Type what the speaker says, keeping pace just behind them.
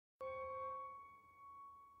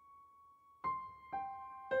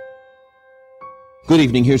Good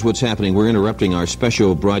evening. Here's what's happening. We're interrupting our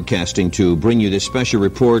special broadcasting to bring you this special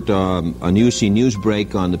report, a UC News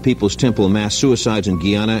break on the People's Temple mass suicides in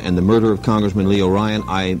Guyana and the murder of Congressman Leo Ryan.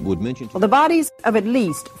 I would mention... Well, the bodies of at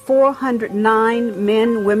least 409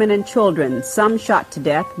 men, women, and children, some shot to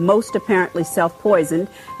death, most apparently self-poisoned,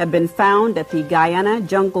 have been found at the Guyana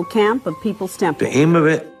jungle camp of People's Temple. The aim of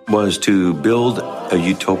it was to build a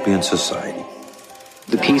utopian society.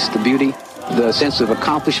 The peace, the beauty, the sense of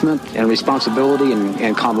accomplishment and responsibility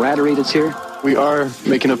and camaraderie that's here. We are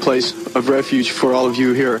making a place of refuge for all of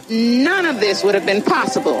you here. None of this would have been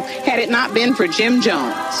possible had it not been for Jim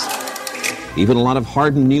Jones. Even a lot of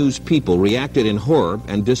hardened news people reacted in horror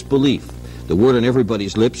and disbelief. The word on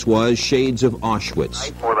everybody's lips was shades of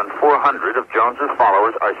Auschwitz. More than 400 of Jones's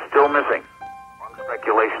followers are still missing. One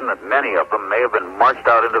speculation that many of them may have been marched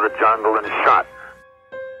out into the jungle and shot.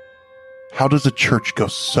 How does a church go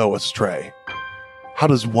so astray? How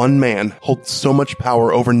does one man hold so much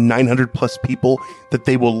power over 900 plus people that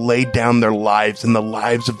they will lay down their lives and the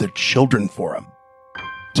lives of their children for him?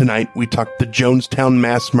 Tonight, we talk the Jonestown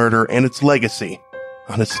mass murder and its legacy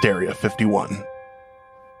on Hysteria 51.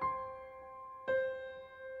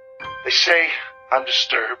 They say I'm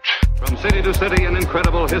disturbed. From city to city, an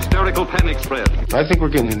incredible hysterical panic spread. I think we're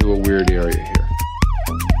getting into a weird area here.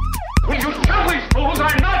 Will you tell these fools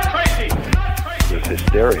I'm not crazy? There's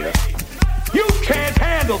hysteria. You can't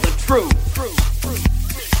handle the truth.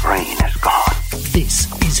 Brain is gone.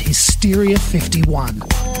 This is Hysteria 51.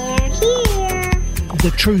 They're here.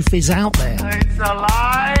 The truth is out there. It's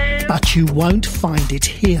alive. But you won't find it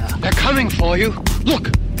here. They're coming for you.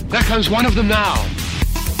 Look, there comes one of them now.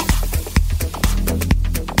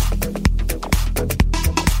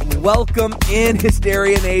 Welcome in,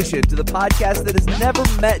 Hysteria Nation, to the podcast that has never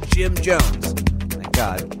met Jim Jones. Thank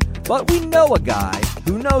God. But we know a guy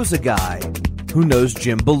who knows a guy who knows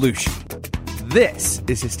Jim Belushi. This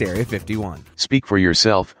is Hysteria 51. Speak for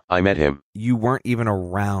yourself. I met him. You weren't even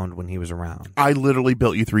around when he was around. I literally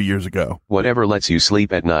built you 3 years ago. Whatever lets you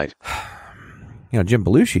sleep at night. You know, Jim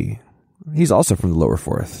Belushi, he's also from the lower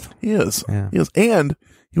fourth. He is. Yeah. He is. And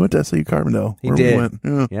he went to SAU Carbondale. He did. We went.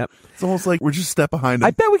 Yeah. Yep. It's almost like we're just a step behind him.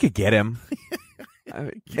 I bet we could get him.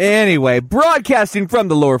 Anyway, broadcasting from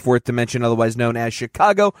the lower fourth dimension, otherwise known as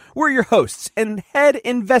Chicago, we're your hosts and head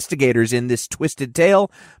investigators in this twisted tale,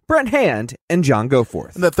 Brent Hand and John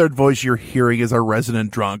Goforth. And that third voice you're hearing is our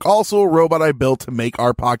resident drunk, also a robot I built to make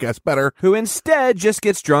our podcast better, who instead just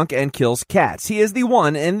gets drunk and kills cats. He is the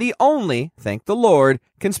one and the only, thank the Lord,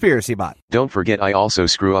 conspiracy bot. Don't forget I also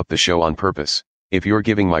screw up the show on purpose. If you're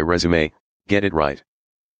giving my resume, get it right.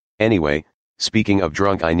 Anyway, speaking of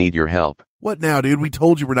drunk, I need your help. What now, dude? We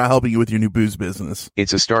told you we're not helping you with your new booze business.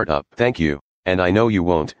 It's a startup, thank you. And I know you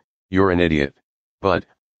won't. You're an idiot. But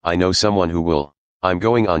I know someone who will. I'm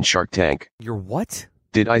going on Shark Tank. You're what?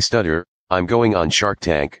 Did I stutter? I'm going on Shark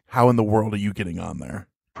Tank. How in the world are you getting on there?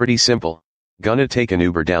 Pretty simple. Gonna take an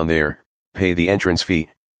Uber down there, pay the entrance fee,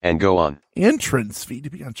 and go on. Entrance fee to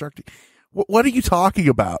be on Shark Tank? What are you talking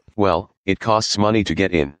about? Well, it costs money to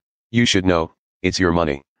get in. You should know. It's your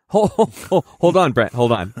money. Hold on, Brent.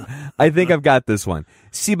 Hold on. I think I've got this one.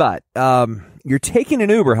 C-Bot, you're taking an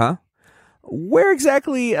Uber, huh? Where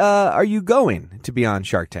exactly are you going to be on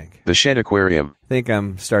Shark Tank? The Shed Aquarium. I think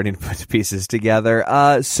I'm starting to put the pieces together.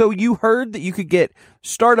 So you heard that you could get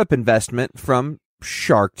startup investment from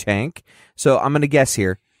Shark Tank. So I'm going to guess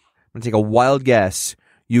here. I'm going to take a wild guess.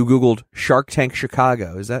 You Googled Shark Tank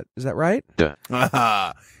Chicago. Is that right? Duh.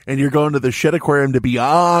 And you're going to the Shed Aquarium to be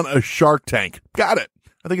on a Shark Tank. Got it.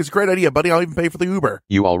 I think it's a great idea, buddy. I'll even pay for the Uber.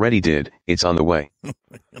 You already did. It's on the way.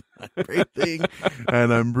 Great thing.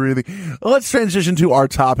 And I'm breathing. Well, let's transition to our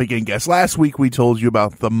topic and guest. Last week, we told you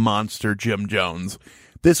about the monster Jim Jones.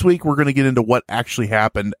 This week, we're going to get into what actually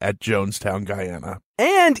happened at Jonestown, Guyana.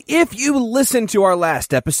 And if you listened to our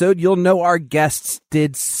last episode, you'll know our guests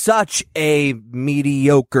did such a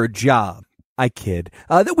mediocre job. I kid.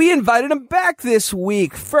 That we invited him back this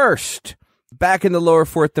week. First, back in the lower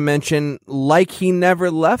fourth dimension, like he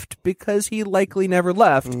never left, because he likely never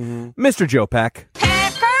left, Mr. Joe Peck.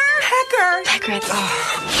 Pecker!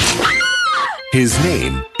 His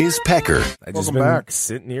name is Pecker. I just been back.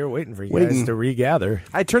 Sitting here waiting for you guys to regather.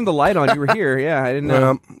 I turned the light on. You were here. Yeah, I didn't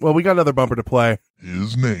know. Well, we got another bumper to play.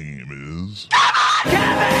 His name is...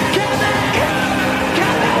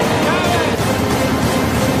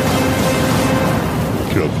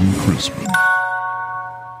 Kevin Crispin.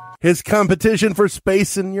 His competition for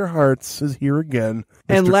space in your hearts is here again,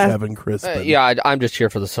 Mr. Kevin Crispin. I'm just here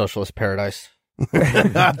for the socialist paradise.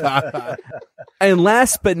 And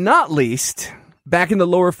last but not least, Back in the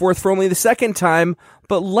lower fourth for only the second time,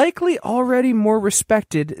 but likely already more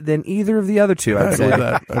respected than either of the other two, I'd say.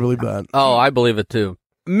 I believe that. Oh, I believe it too.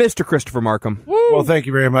 Mr. Christopher Markham. Well, thank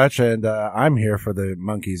you very much, and I'm here for the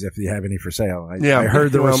monkeys if you have any for sale. I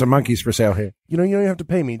heard there were some monkeys for sale here. You don't have to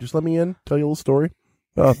pay me. Just let me in, tell you a little story.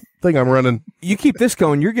 Thing I'm running. You keep this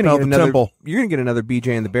going, you're going to get another temple. You're going to get another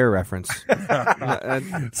BJ and the Bear reference.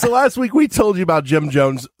 So last week we told you about Jim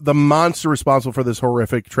Jones, the monster responsible for this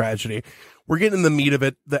horrific tragedy. We're getting in the meat of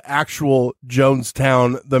it, the actual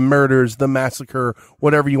Jonestown, the murders, the massacre,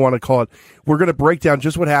 whatever you want to call it. We're going to break down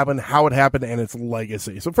just what happened, how it happened, and its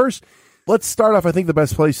legacy. So first, let's start off. I think the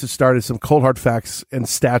best place to start is some cold hard facts and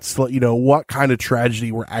stats to let you know what kind of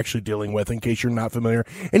tragedy we're actually dealing with in case you're not familiar.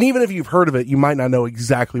 And even if you've heard of it, you might not know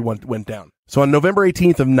exactly what went down. So on November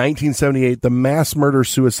 18th of 1978, the mass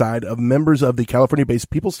murder-suicide of members of the California-based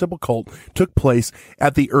People's Temple cult took place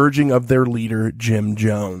at the urging of their leader, Jim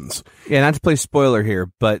Jones. Yeah, not to play spoiler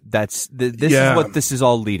here, but this is what this is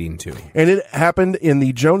all leading to. And it happened in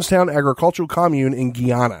the Jonestown Agricultural Commune in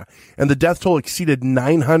Guyana. And the death toll exceeded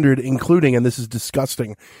 900, including, and this is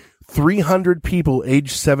disgusting, 300 people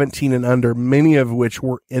aged 17 and under, many of which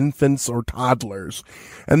were infants or toddlers.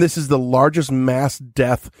 And this is the largest mass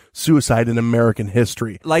death suicide in American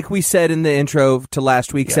history. Like we said in the intro to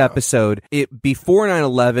last week's episode, it before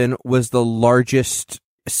 9/11 was the largest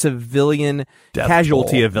civilian death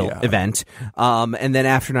casualty toll, event. And then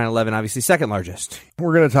after 9/11, obviously second largest.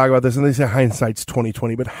 We're going to talk about this, and they say hindsight's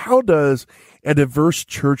 20/20, but how does a diverse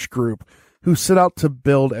church group who set out to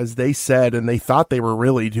build, as they said, and they thought they were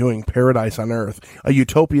really doing paradise on earth, a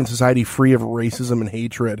utopian society free of racism and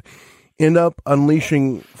hatred, end up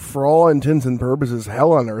unleashing, for all intents and purposes,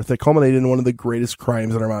 hell on earth that culminated in one of the greatest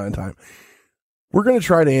crimes in our modern time? We're going to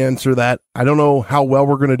try to answer that. I don't know how well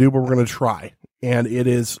we're going to do, but we're going to try. And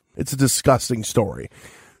it's a disgusting story.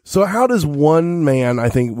 So how does one man,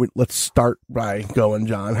 let's start by going,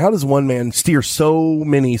 John, how does one man steer so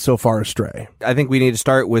many so far astray? I think we need to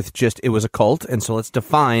start with it was a cult, and so let's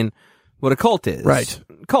define what a cult is. Right.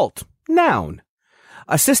 Cult. Noun.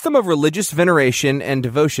 A system of religious veneration and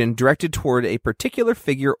devotion directed toward a particular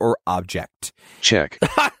figure or object. Check.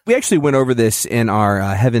 We actually went over this in our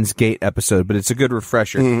Heaven's Gate episode, but it's a good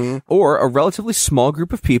refresher. Mm-hmm. Or a relatively small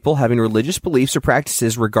group of people having religious beliefs or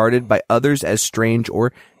practices regarded by others as strange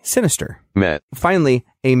or sinister. Met. Finally,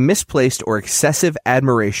 a misplaced or excessive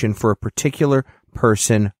admiration for a particular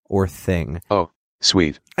person or thing. Oh,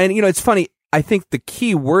 sweet. And, it's funny. I think the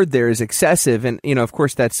key word there is excessive. And, of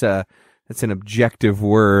course, that's an objective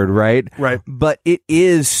word, right? Right. But it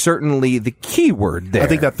is certainly the key word there. I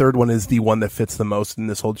think that third one is the one that fits the most in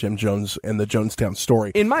this whole Jim Jones and the Jonestown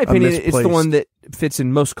story. In my opinion, it's the one that fits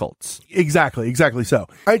in most cults. Exactly so.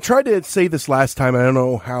 I tried to say this last time, and I don't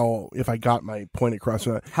know if I got my point across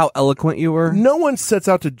or not. How eloquent you were. No one sets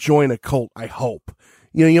out to join a cult, I hope.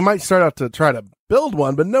 You might start out to try to build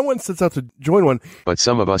one, but no one sets out to join one. But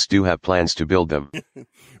some of us do have plans to build them.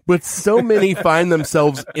 But so many find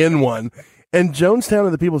themselves in one. And Jonestown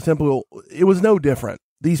and the People's Temple, it was no different.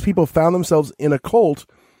 These people found themselves in a cult.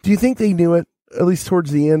 Do you think they knew it, at least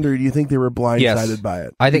towards the end, or do you think they were blindsided by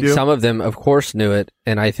it? I think some of them, of course, knew it,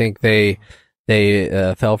 and I think they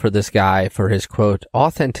fell for this guy for his, quote,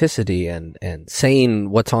 authenticity and saying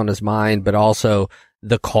what's on his mind, but also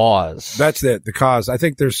the cause. That's it, the cause. I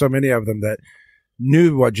think there's so many of them that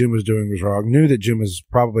knew what Jim was doing was wrong, knew that Jim was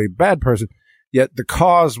probably a bad person, yet the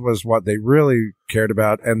cause was what they really cared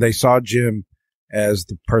about, and they saw Jim as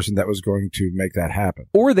the person that was going to make that happen.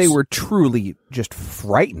 Or they were truly just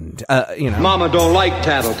frightened. Mama don't like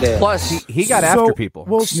tattletale. Plus, he got after people.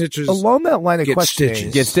 Well, snitches along that line of get questioning,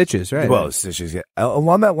 stitches. Get stitches, right? Well, stitches. Yeah.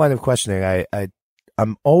 Along that line of questioning,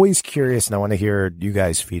 I'm always curious, and I want to hear you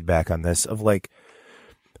guys' feedback on this. Of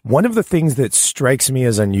one of the things that strikes me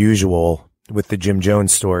as unusual with the Jim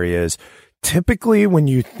Jones story is, typically when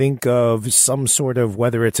you think of some sort of,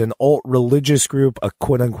 whether it's an alt religious group, a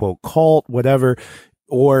quote unquote cult, whatever,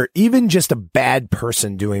 or even just a bad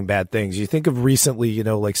person doing bad things, you think of recently,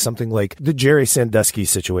 something like the Jerry Sandusky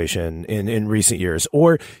situation in recent years,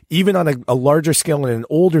 or even on a larger scale and an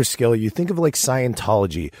older scale, you think of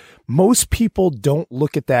Scientology. Most people don't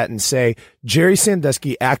look at that and say, Jerry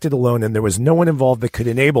Sandusky acted alone and there was no one involved that could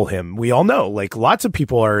enable him. We all know, lots of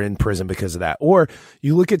people are in prison because of that. Or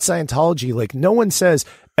you look at Scientology, no one says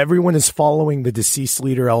everyone is following the deceased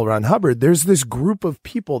leader, L. Ron Hubbard. There's this group of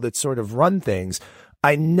people that sort of run things.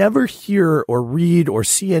 I never hear or read or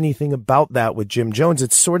see anything about that with Jim Jones.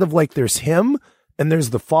 It's sort of like there's him and there's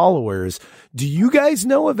the followers. Do you guys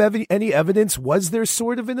know of any evidence? Was there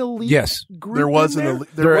sort of an elite yes, group? There was in an elite.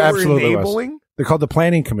 There absolutely enabling? was. They're called the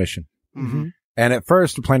Planning Commission. Mm-hmm. And at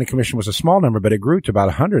first, the planning commission was a small number, but it grew to about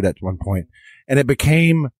 100 at one point. And it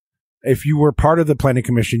became, if you were part of the planning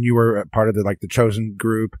commission, you were part of the chosen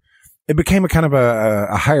group. It became a kind of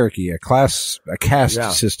a hierarchy, a caste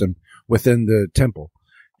system within the temple.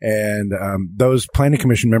 And those planning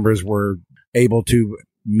commission members were able to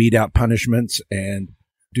mete out punishments and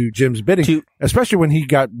do Jim's bidding, especially when he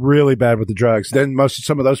got really bad with the drugs. Then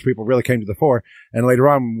some of those people really came to the fore. And later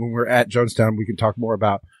on, when we're at Jonestown, we can talk more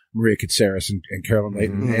about Maria Katsaris and Carolyn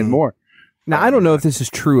Layton and more. Now, I don't know if this is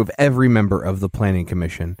true of every member of the Planning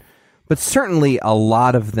Commission, but certainly a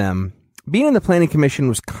lot of them. Being in the Planning Commission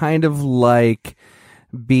was kind of like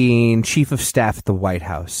being chief of staff at the White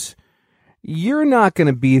House. You're not going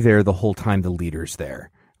to be there the whole time the leader's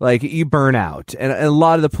there. Like, you burn out. And a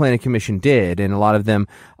lot of the Planning Commission did, and a lot of them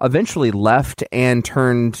eventually left and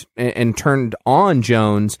turned on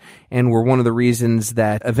Jones, and were one of the reasons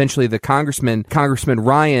that eventually the Congressman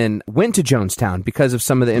Ryan went to Jonestown because of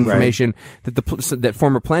some of the information that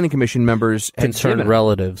former Planning Commission members had concerned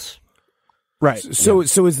relatives. Right. So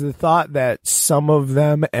is the thought that some of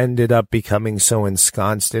them ended up becoming so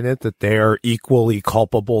ensconced in it that they are equally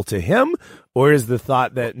culpable to him? Or is the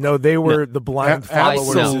thought that, no, they were the blind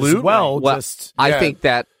followers as well? I think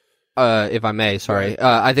that, if I may,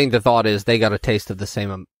 I think the thought is they got a taste of the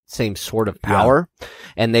same sort of power,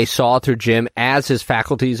 and they saw through Jim, as his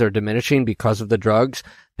faculties are diminishing because of the drugs,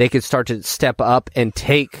 they could start to step up and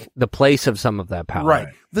take the place of some of that power. Right.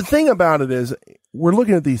 The thing about it is, we're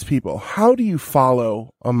looking at these people. How do you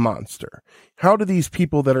follow a monster? How do these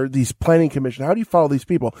people that are these planning commission, how do you follow these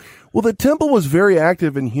people? Well, the temple was very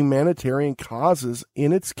active in humanitarian causes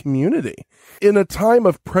in its community. In a time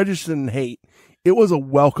of prejudice and hate, it was a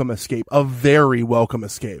welcome escape, a very welcome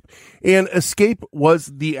escape. And escape was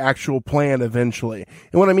the actual plan eventually.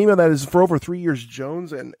 And what I mean by that is, for over 3 years,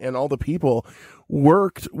 Jones and all the people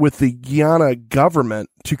worked with the Guyana government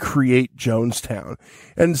to create Jonestown.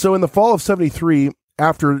 And so in the fall of 73,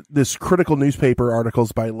 after this critical newspaper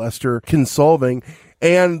articles by Lester Kinsolving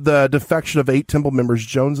and the defection of 8 temple members,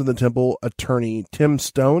 Jones and the temple attorney Tim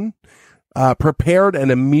Stone prepared an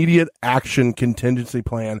immediate action contingency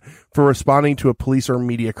plan for responding to a police or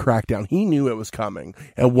media crackdown. He knew it was coming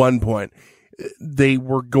at one point. They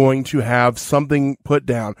were going to have something put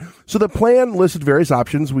down. So the plan listed various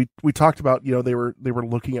options. We talked about, they were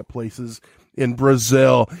looking at places in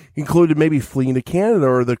Brazil, included maybe fleeing to Canada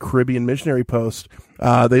or the Caribbean missionary post.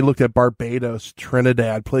 They looked at Barbados,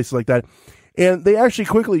 Trinidad, places like that. And they actually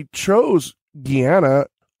quickly chose Guyana.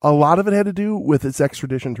 A lot of it had to do with its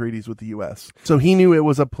extradition treaties with the U.S. So he knew it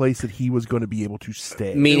was a place that he was going to be able to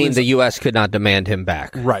stay. Meaning the U.S. could not demand him back.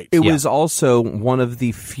 Right. It was also one of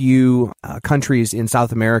the few countries in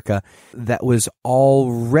South America that was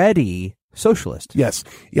already socialist. Yes.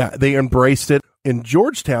 Yeah, they embraced it. In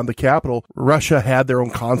Georgetown, the capital, Russia had their own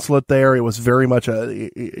consulate there. It was very much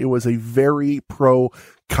it was a very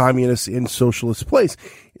pro-communist and socialist place.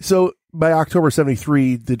 So by October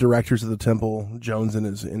 73, the directors of the temple, Jones and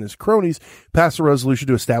his cronies, passed a resolution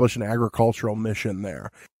to establish an agricultural mission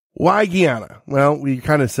there. Why Guyana? Well, we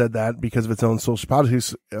kind of said that because of its own social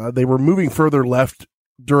politics. They were moving further left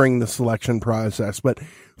during the selection process, but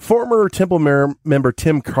former temple member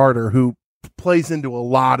Tim Carter, who plays into a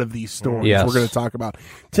lot of these stories we're going to talk about.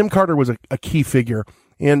 Tim Carter was a key figure,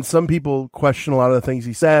 and some people question a lot of the things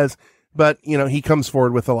he says, but, he comes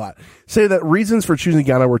forward with a lot. Say that reasons for choosing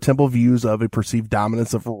Guyana were temple views of a perceived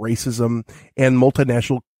dominance of racism and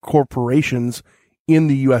multinational corporations in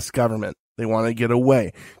the U.S. government. They want to get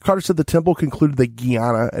away. Carter said the temple concluded that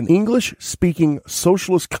Guyana, an English-speaking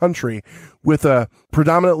socialist country with a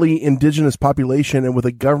predominantly indigenous population and with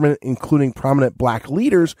a government including prominent black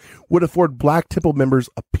leaders, would afford black temple members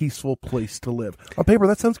a peaceful place to live. On paper,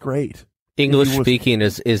 that sounds great. English speaking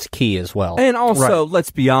is key as well. And also, let's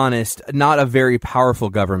be honest, not a very powerful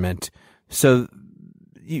government. So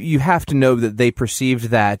you have to know that they perceived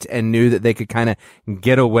that and knew that they could kind of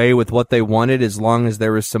get away with what they wanted as long as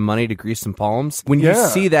there was some money to grease some palms. When you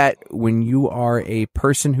see that, when you are a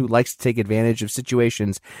person who likes to take advantage of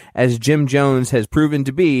situations, as Jim Jones has proven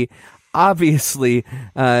to be, obviously,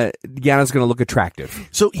 Guyana's going to look attractive.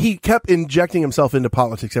 So he kept injecting himself into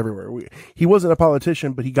politics everywhere. He wasn't a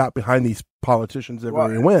politician, but he got behind these politicians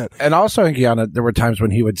everywhere he went. And also in Guyana, there were times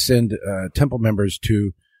when he would send temple members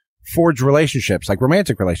to forge relationships, like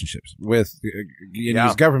romantic relationships with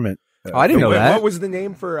Guyanese government. I didn't know that. What was the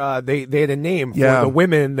name for, they had a name for the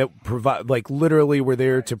women that provide, literally were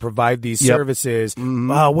there to provide these services.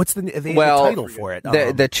 Mm-hmm. What's the title for it?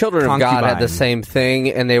 The Children of God had the same thing,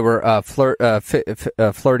 and they were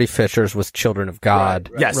flirty fishers with Children of God.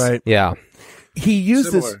 Right. Yes. Right. Yeah. He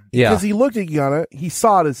used this because he looked at Guyana, he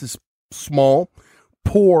saw it as this small,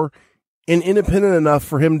 poor, and independent enough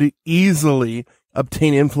for him to easily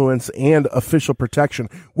obtain influence and official protection,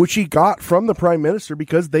 which he got from the prime minister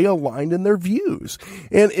because they aligned in their views.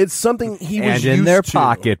 And it's something he was used in their to.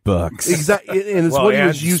 Pocketbooks. Exactly. And it's what he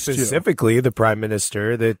was used to. Specifically, the prime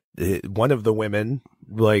minister, that one of the women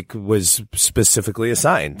was specifically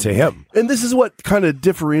assigned to him. And this is what kind of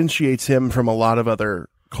differentiates him from a lot of other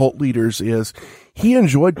cult leaders is he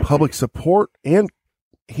enjoyed public support and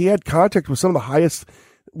he had contact with some of the highest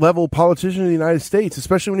level politicians in the United States,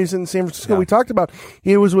 especially when he's in San Francisco. Yeah. We talked about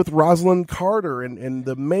he was with Rosalind Carter and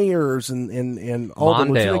the mayors and all the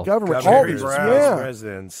lieutenant government, all these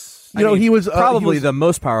presidents. He was probably the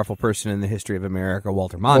most powerful person in the history of America,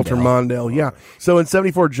 Walter Mondale. Yeah. So in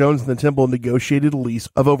 74, Jones and the Temple negotiated a lease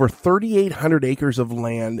of over 3,800 acres of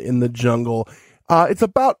land in the jungle. It's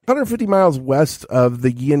about 150 miles west of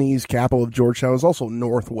the Guianese capital of Georgetown. It's also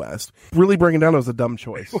northwest. Really breaking down, it was a dumb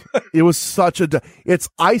choice. It was it's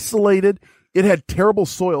isolated. It had terrible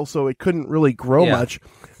soil, so it couldn't really grow much.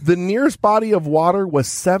 The nearest body of water was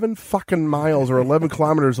 7 fucking miles or 11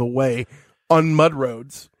 kilometers away on mud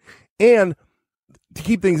roads. And to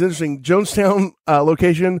keep things interesting, Jonestown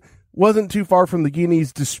location wasn't too far from the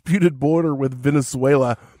Guianese disputed border with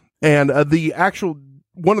Venezuela. And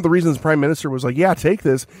one of the reasons the prime minister was like, yeah, take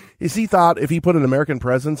this, is he thought if he put an American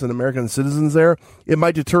presence and American citizens there, it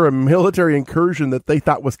might deter a military incursion that they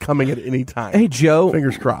thought was coming at any time. Hey, Joe.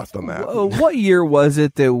 Fingers crossed on that. What year was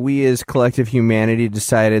it that we as collective humanity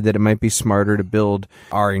decided that it might be smarter to build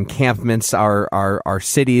our encampments, our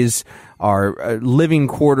cities, our living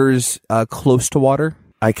quarters close to water?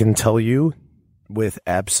 I can tell you with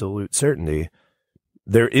absolute certainty,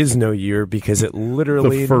 there is no year because it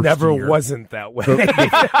literally never wasn't that way.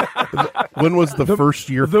 When was the first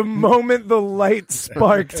year? The moment the light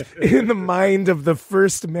sparked in the mind of the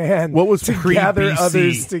first man what was to gather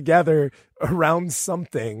others together around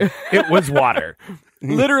something, it was water.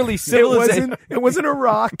 Literally, it wasn't a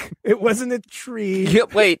rock. It wasn't a tree. Yeah,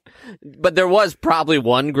 wait, but there was probably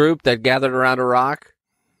one group that gathered around a rock.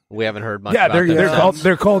 We haven't heard much about them.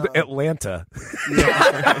 They're called Atlanta.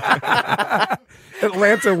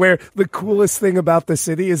 Atlanta, where the coolest thing about the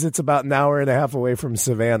city is it's about an hour and a half away from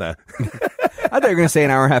Savannah. I thought you were going to say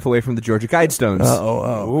an hour and a half away from the Georgia Guidestones.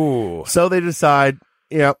 Ooh. So they decide,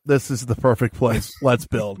 this is the perfect place. Let's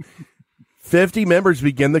build. 50 members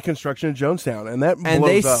begin the construction of Jonestown, and that blows and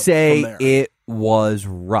they up say from there. it was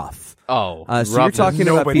rough. So you're talking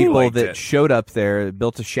about people that showed up there,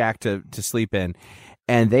 built a shack to sleep in,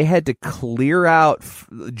 and they had to clear out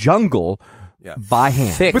jungle by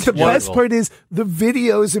hand. But the best part is the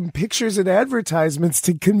videos and pictures and advertisements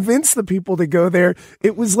to convince the people to go there.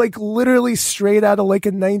 It was like literally straight out of like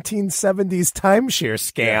a 1970s timeshare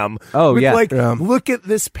scam. Look at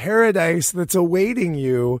this paradise that's awaiting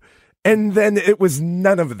you. And then it was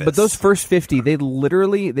none of this. But those first 50,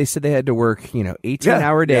 they said they had to work,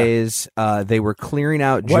 18-hour days. They were clearing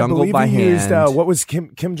out jungle by hand. What was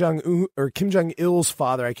Kim Jong-un or Kim Jong-il's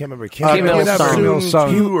father? I can't remember. Kim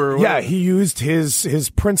Il-sung. He used his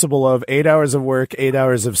principle of 8 hours of work, 8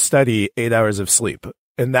 hours of study, 8 hours of sleep.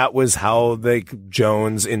 And that was how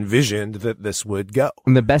Jones envisioned that this would go.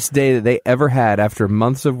 And the best day that they ever had after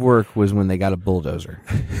months of work was when they got a bulldozer.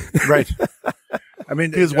 Right. I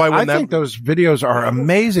mean, I think those videos are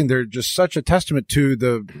amazing. They're just such a testament to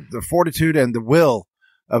the fortitude and the will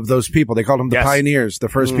of those people. They called them the pioneers, the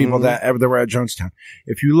first people that were at Jonestown.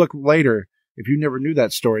 If you look later, if you never knew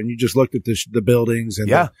that story and you just looked at the buildings and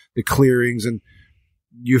the clearings, and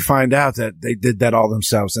you find out that they did that all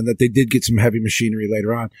themselves and that they did get some heavy machinery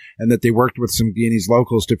later on and that they worked with some Guianese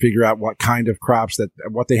locals to figure out what kind of crops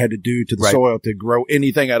what they had to do to the soil to grow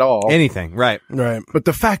anything at all. Anything, right. But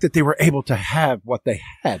the fact that they were able to have what they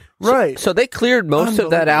had. Right. So they cleared most of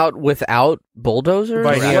that out without bulldozers?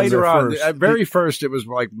 Later on, at very first, it was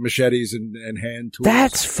like machetes and hand tools.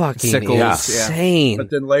 That's fucking insane. But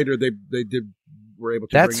then later they were able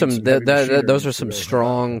to those are some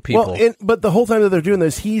strong people. Well, but the whole time that they're doing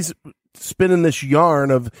this, he's spinning this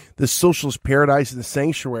yarn of the socialist paradise and the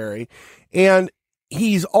sanctuary, and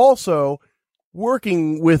he's also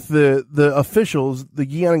working with the officials, the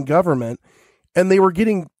Guianan government, and they were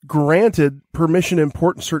getting granted permission to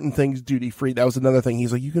import certain things duty free. That was another thing.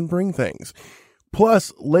 He's like, you can bring things.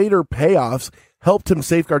 Plus, later payoffs helped him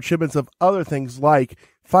safeguard shipments of other things like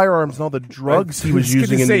firearms and all the drugs he was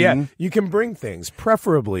using. You can bring things,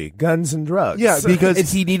 preferably guns and drugs. Yeah,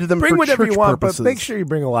 because he needed them bring for whatever church you want, purposes. but make sure you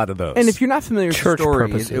bring a lot of those. And if you're not familiar with the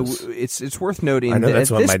story, it's worth noting that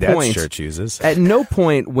that's what my dad's church uses. At no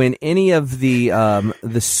point when any of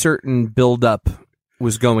the certain buildup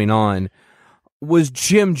was going on was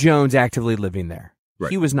Jim Jones actively living there.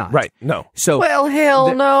 He was not. Right. No. So well,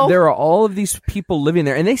 hell no. There are all of these people living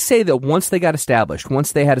there, and they say that once they got established,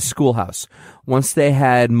 once they had a schoolhouse, once they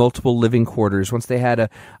had multiple living quarters, once they had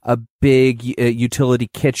a big utility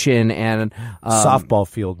kitchen and softball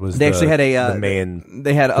field was they actually had the main.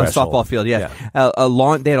 They had a threshold. softball field. Yeah.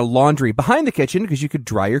 They had a laundry behind the kitchen because you could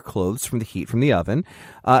dry your clothes from the heat from the oven.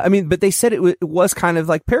 But they said it was kind of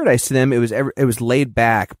like paradise to them. It was laid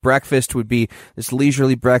back. Breakfast would be this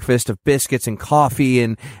leisurely breakfast of biscuits and coffee,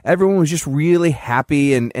 and everyone was just really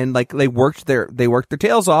happy and like they worked their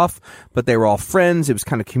tails off, but they were all friends. It was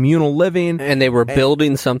kind of communal living, and they were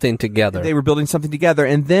building something together.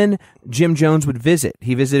 And then Jim Jones would visit.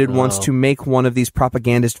 He visited once to make one of these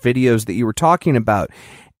propagandist videos that you were talking about,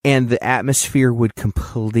 and the atmosphere would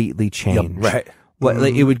completely change. Yep, right.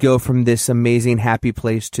 Like, it would go from this amazing, happy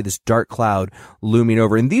place to this dark cloud looming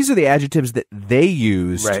over. And these are the adjectives that they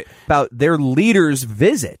used about their leader's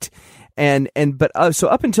visit. So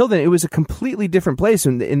up until then, it was a completely different place,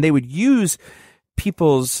 and they would use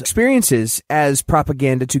people's experiences as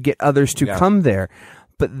propaganda to get others to come there.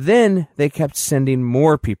 But then they kept sending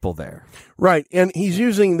more people there. Right. And he's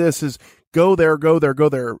using this as go there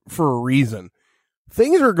for a reason.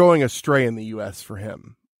 Things are going astray in the U.S. for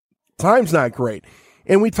him. Time's not great.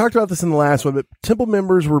 And we talked about this in the last one, but Temple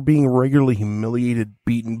members were being regularly humiliated,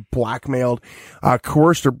 beaten, blackmailed,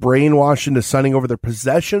 coerced or brainwashed into signing over their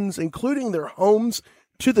possessions, including their homes,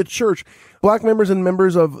 to the church. Black members and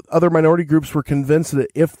members of other minority groups were convinced that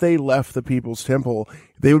if they left the People's Temple,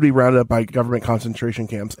 they would be rounded up by government concentration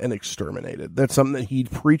camps and exterminated. That's something that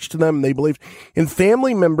he'd preached to them, and they believed. And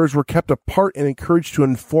family members were kept apart and encouraged to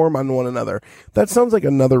inform on one another. That sounds like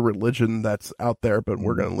another religion that's out there, but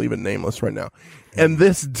we're going to leave it nameless right now. And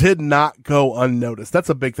this did not go unnoticed. That's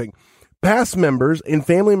a big thing. Past members and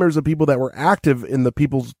family members of people that were active in the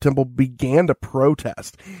People's Temple began to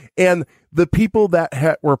protest. And the people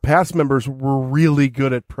that were past members were really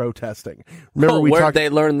good at protesting. Remember, where'd they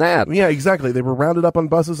learn that? Yeah, exactly. They were rounded up on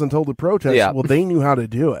buses and told to protest. Yeah. Well, they knew how to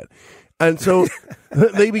do it. And so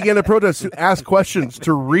they began to protest, to ask questions,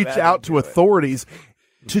 to reach out to authorities,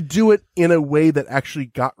 to do it in a way that actually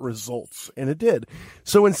got results. And it did.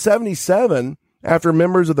 So in 1977, after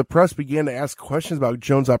members of the press began to ask questions about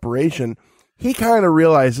Jones' operation, he kind of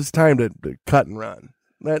realized it's time to cut and run.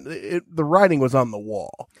 That the writing was on the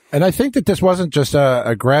wall. And I think that this wasn't just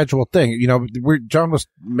a gradual thing. You know, John was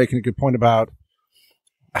making a good point about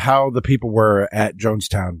how the people were at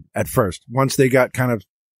Jonestown at first, once they got kind of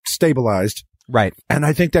stabilized. Right. And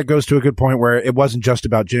I think that goes to a good point where it wasn't just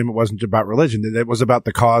about Jim. It wasn't about religion. It was about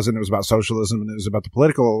the cause, and it was about socialism, and it was about the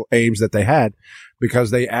political aims that they had, because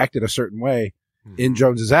they acted a certain way in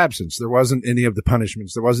Jones's absence. There wasn't any of the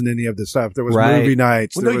punishments. There wasn't any of the stuff. There was movie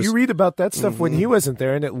nights. Well, you read about that stuff when he wasn't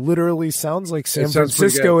there, and it literally sounds like San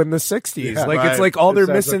Francisco in the 60s. It's like all they're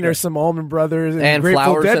missing are some Allman Brothers and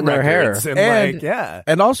flowers Dead in their hair.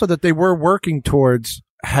 And also that they were working towards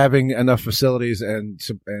having enough facilities and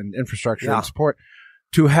infrastructure and support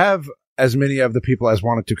to have as many of the people as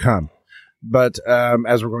wanted to come. But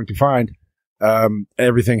as we're going to find,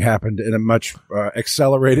 everything happened in a much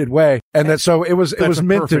accelerated way, and that so it was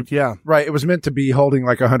meant it was meant to be holding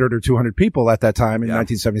like 100 or 200 people at that time in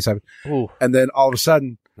 1977. Ooh. And then all of a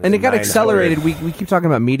sudden, and it got accelerated. We keep talking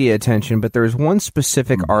about media attention, but there was one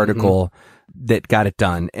specific article that got it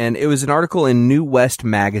done, and it was an article in New West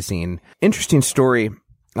magazine. Interesting story.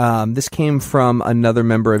 This came from another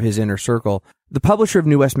member of his inner circle. The publisher of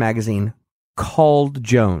New West magazine called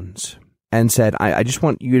Jones and said, I just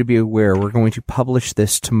want you to be aware, we're going to publish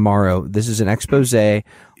this tomorrow. This is an expose, and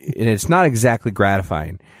it's not exactly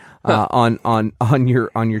gratifying on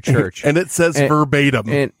your church. And it says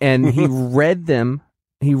verbatim. And he read them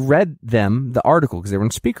the article because they were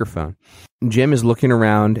on speakerphone. Jim is looking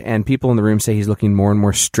around, and people in the room say he's looking more and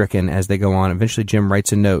more stricken as they go on. Eventually, Jim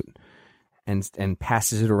writes a note and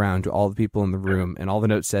passes it around to all the people in the room, and all the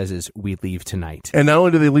note says is, "We leave tonight." And not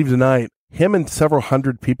only do they leave tonight, him and several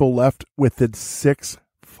hundred people left within 6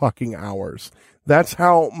 fucking hours. That's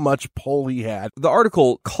how much pull he had. The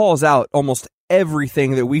article calls out almost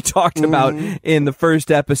everything that we talked about in the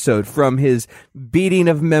first episode, from his beating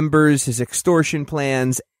of members, his extortion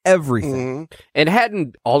plans, everything. And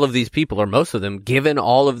hadn't all of these people, or most of them, given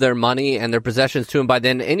all of their money and their possessions to him by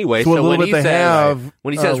then anyway? So when he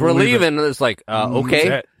says we're leaving, it's like,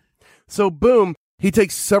 okay. So boom. He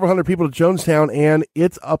takes several hundred people to Jonestown, and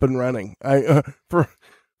it's up and running.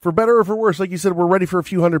 For better or for worse, like you said, we're ready for a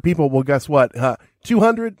few hundred people. Well, guess what?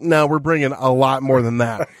 200? No, we're bringing a lot more than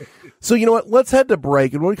that. So you know what? Let's head to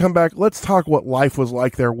break, and when we come back, let's talk what life was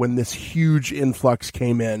like there when this huge influx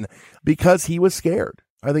came in, because he was scared.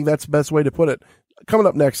 I think that's the best way to put it. coming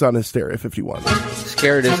up next on Hysteria 51.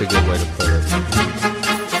 Scared is a good way to put it.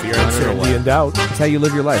 Fear, uncertainty, and doubt. That's how you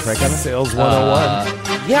live your life, right, Kevin? Sales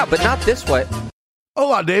 101. Yeah, but not this way.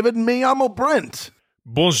 Hola, David. Me llamo Brent.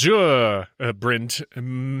 Bonjour, Brent.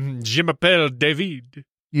 Je m'appelle David.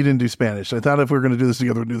 You didn't do Spanish. I thought if we were going to do this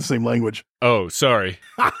together, we'd do the same language. Oh, sorry.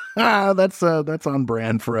 That's on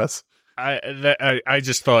brand for us. I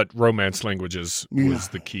just thought romance languages was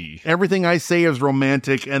the key. Everything I say is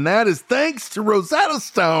romantic, and that is thanks to Rosetta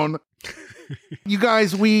Stone. You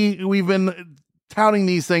guys, we've been touting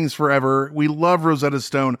these things forever. We love Rosetta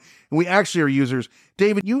Stone, and we actually are users.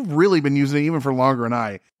 David, you've really been using it even for longer than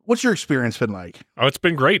I. What's your experience been like? Oh, it's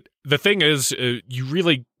been great. The thing is, you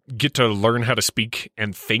really get to learn how to speak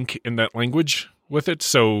and think in that language with it.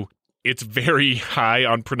 So it's very high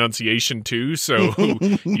on pronunciation too. So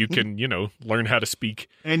you can, learn how to speak.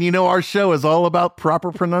 And our show is all about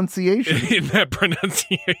proper pronunciation. In that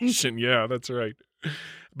pronunciation. Yeah, that's right.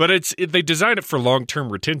 But they design it for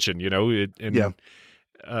long-term retention,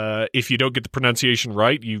 if you don't get the pronunciation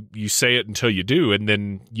right, you say it until you do, and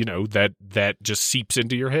then that just seeps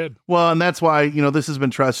into your head. Well, and that's why this has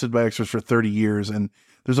been trusted by experts for 30 years, and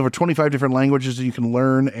there's over 25 different languages that you can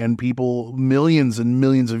learn, and millions and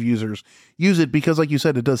millions of users use it because, like you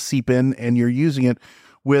said, it does seep in, and you're using it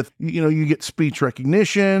with you get speech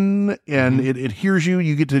recognition, and it hears you.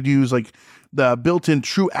 You get to use like the built-in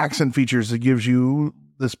true accent features that gives you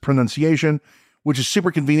this pronunciation, which is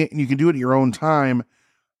super convenient, and you can do it at your own time.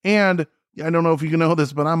 And I don't know if you know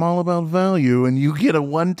this, but I'm all about value, and you get a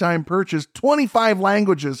one-time purchase, 25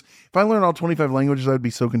 languages. If I learned all 25 languages, I'd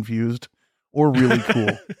be so confused or really cool.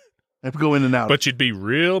 I have to go in and out. But you'd be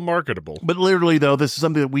real marketable. But literally, though, this is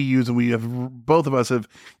something that we use, and both of us have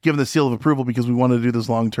given the seal of approval because we want to do this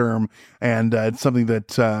long-term, and it's something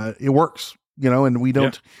that it works. And we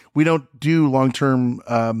don't do long-term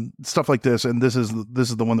stuff like this. And this is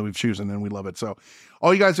the one that we've chosen, and we love it. So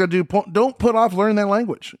all you guys got to do, don't put off learning that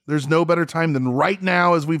language. There's no better time than right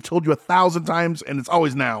now, as we've told you 1,000 times, and it's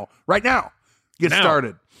always now. Right now. Get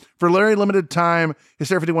started. For a very limited time,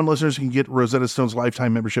 Hysteria 51 listeners can get Rosetta Stone's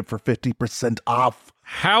lifetime membership for 50% off.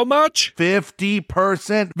 How much?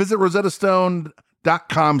 50%. Visit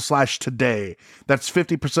rosettastone.com/today. That's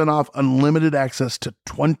 50% off unlimited access to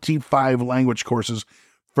 25 language courses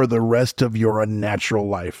for the rest of your unnatural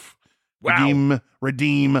life. Wow.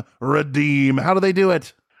 Redeem. How do they do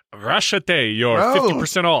it? Rashate, you're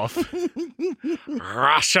 50% off.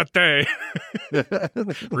 Rashate.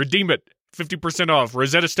 Redeem it. 50% off.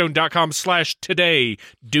 rosettastone.com/today.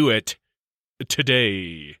 Do it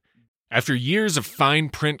today. After years of fine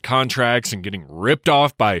print contracts and getting ripped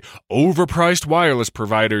off by overpriced wireless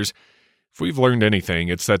providers, if we've learned anything,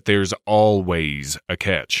 it's that there's always a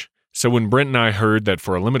catch. So when Brent and I heard that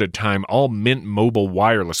for a limited time, all Mint Mobile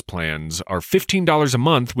wireless plans are $15 a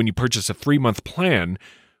month when you purchase a 3-month plan,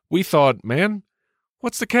 we thought, man,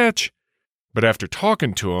 what's the catch? But after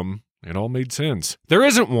talking to them, it all made sense. There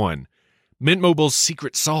isn't one. Mint Mobile's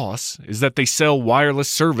secret sauce is that they sell wireless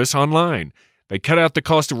service online. They cut out the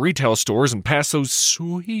cost of retail stores and pass those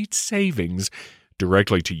sweet savings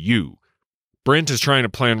directly to you. Brent is trying a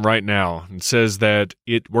plan right now and says that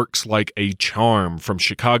it works like a charm from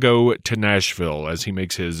Chicago to Nashville as he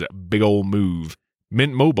makes his big ol' move.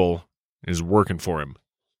 Mint Mobile is working for him.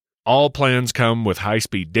 All plans come with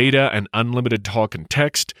high-speed data and unlimited talk and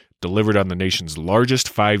text delivered on the nation's largest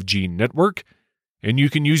 5G network. And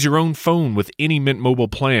you can use your own phone with any Mint Mobile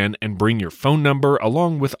plan and bring your phone number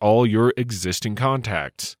along with all your existing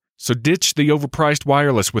contacts. So ditch the overpriced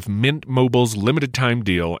wireless with Mint Mobile's limited time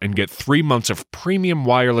deal and get 3 months of premium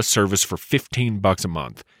wireless service for $15 a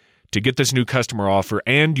month. To get this new customer offer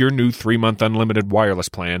and your new 3-month unlimited wireless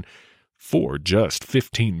plan for just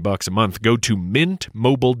 $15 a month, go to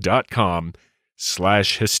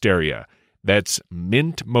mintmobile.com/hysteria. That's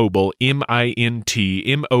Mint Mobile,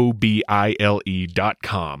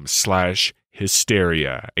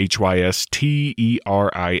 MintMobile.com/hysteria,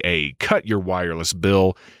 HYSTERIA. Cut your wireless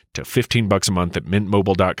bill to $15 a month at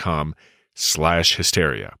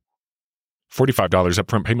mintmobile.com/hysteria. $45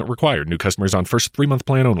 upfront payment required. New customers on first 3-month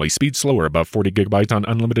plan only. Speed slower above 40 gigabytes on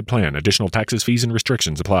unlimited plan. Additional taxes, fees, and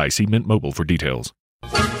restrictions apply. See Mint Mobile for details.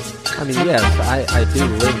 I mean, yes, I do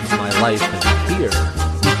live my life in fear.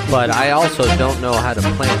 But I also don't know how to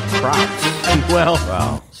plant crops.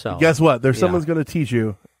 Well, so guess what? There's someone's going to teach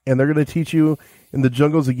you, and they're going to teach you in the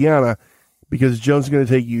jungles of Guyana, because Jones is going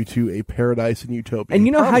to take you to a paradise and utopia. And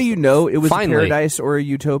you know how you know it was a paradise or a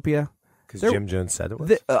utopia? Because Jim Jones said it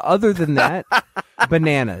was. Other than that,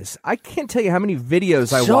 bananas. I can't tell you how many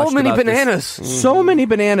videos I watched. So many about bananas. This. So many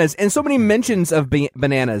bananas, and so many mentions of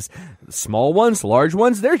bananas. Small ones, large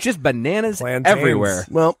ones. There's just bananas everywhere.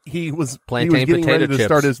 Well, he was Plantain getting ready to chips.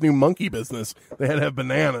 start his new monkey business. They had to have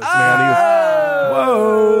bananas, man.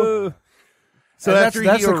 Whoa. So that's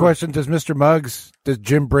the question. Does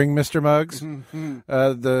Jim bring Mr. Muggs,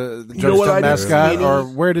 the Jonestown mascot, or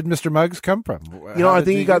where did Mr. Muggs come from? I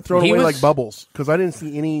think he got thrown away like bubbles because I didn't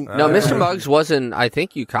see any. No, Mr. Muggs was in, I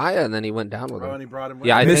think, Ukiah, and then he went down with him. And he brought him with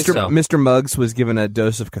yeah, I him. think so. Mr. Muggs was given a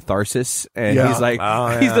dose of catharsis, and he's like,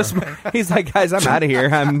 he's like, guys, I'm out of here.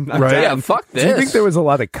 I'm right. Yeah, fuck this. Do you think there was a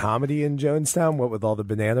lot of comedy in Jonestown? What with all the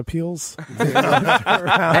banana peels?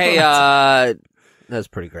 Hey, that's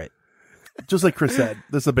pretty great. Just like Chris said,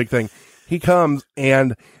 this is a big thing. He comes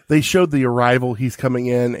and they showed the arrival. He's coming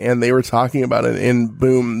in and they were talking about it. And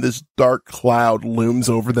boom, this dark cloud looms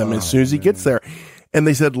over them as soon as he gets there. And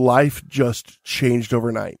they said life just changed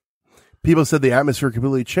overnight. People said the atmosphere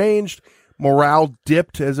completely changed. Morale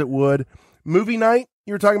dipped as it would. Movie night,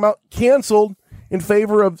 you were talking about, canceled in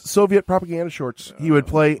favor of Soviet propaganda shorts he would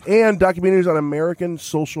play and documentaries on American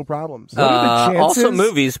social problems. Also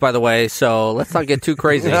movies, by the way, so let's not get too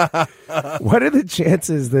crazy. What are the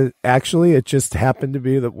chances that actually it just happened to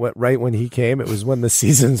be that right when he came, it was when the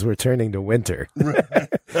seasons were turning to winter?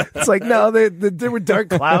 It's like, no, there were dark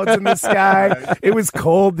clouds in the sky. It was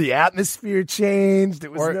cold. The atmosphere changed.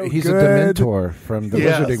 It was he's good. a Dementor from the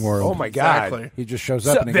Wizarding World. Oh, my God. Exactly. He just shows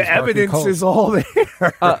up and it the gets dark and evidence cold. is all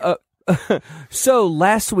there. So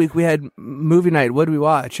last week we had movie night. What did we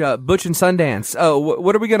watch? Butch and Sundance. Oh,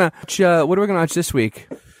 what are we gonna watch this week?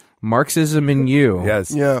 Marxism and You.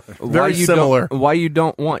 Yes. Yeah. Very similar. Why you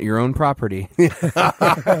don't want your own property? We're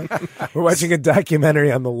watching a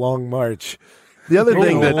documentary on the Long March. The other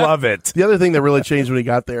thing love it. The other thing that really changed when he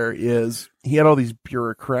got there is he had all these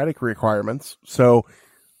bureaucratic requirements. So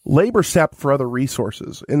labor sapped for other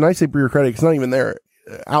resources. And I say bureaucratic, it's not even there.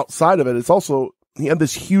 Outside of it, it's also he had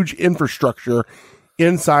this huge infrastructure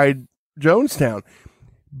inside Jonestown.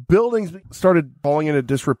 Buildings started falling into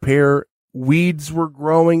disrepair. Weeds were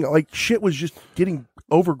growing. Like shit was just getting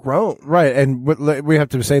overgrown. Right. And we have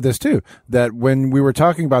to say this too, that when we were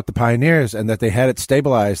talking about the pioneers and that they had it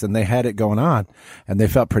stabilized and they had it going on and they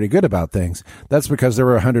felt pretty good about things, that's because there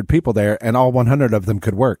were 100 people there and all 100 of them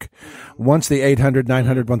could work. Once the 800,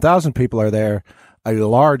 900, 1,000 people are there, a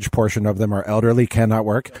large portion of them are elderly, cannot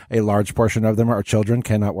work. A large portion of them are children,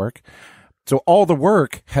 cannot work. So all the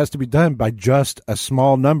work has to be done by just a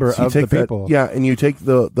small number of the people. And you take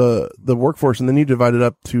the workforce and then you divide it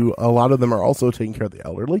up to a lot of them are also taking care of the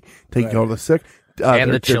elderly, taking care of the sick.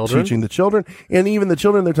 And the children. Teaching the children. And even the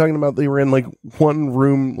children, they're talking about they were in like one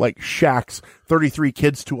room, like shacks, 33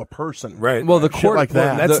 kids to a person. Right. Well, the Shit court like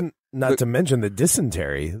that. That's not to mention the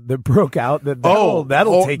dysentery that broke out.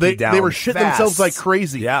 That'll take you down. They were shitting fast. themselves like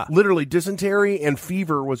crazy. Yeah. Literally, dysentery and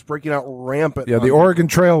fever was breaking out rampant. Yeah, the Oregon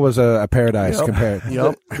Trail was a paradise compared.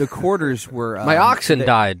 Yep. The quarters were My oxen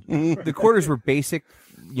died. The quarters were basic,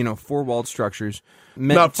 four-walled structures.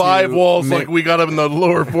 Not five walls like we got them in the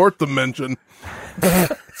lower fourth dimension.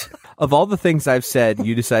 Of all the things I've said,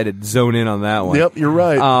 you decided to zone in on that one. Yep, you're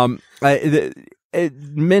right. It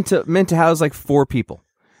meant to house like 4 people,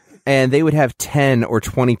 and they would have 10 or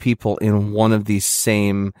 20 people in one of these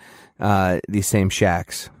same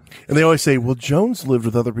shacks. And they always say, well, Jones lived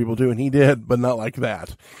with other people too, and he did, but not like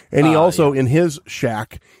that. And he also, in his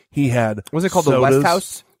shack, he had Was it called sodas. the West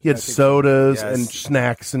House? He had sodas and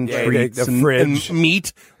snacks and treats and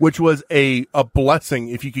meat, which was a blessing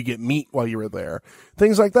if you could get meat while you were there.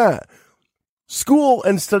 Things like that. School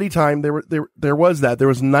and study time, there was that. There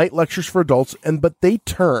was night lectures for adults, but they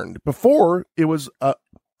turned. Before, it was a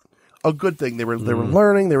good thing. They were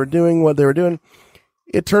learning, they were doing what they were doing.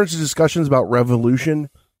 It turns to discussions about revolution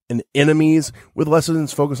and enemies with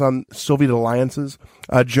lessons focused on Soviet alliances,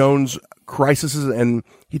 Jones' crises, and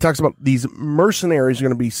he talks about these mercenaries are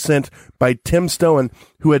going to be sent by Tim Stowen,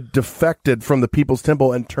 who had defected from the People's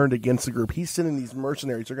Temple and turned against the group. He's sending these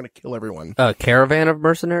mercenaries. They're going to kill everyone. A caravan of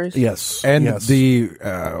mercenaries? Yes. And the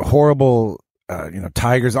horrible,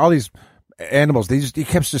 tigers, all these animals, he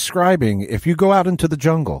kept describing, if you go out into the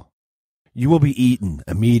jungle, you will be eaten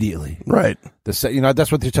immediately. Right. That's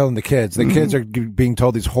what they're telling the kids. The kids are being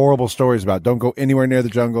told these horrible stories about don't go anywhere near the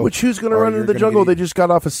jungle. Which who's going to run into the jungle? They just got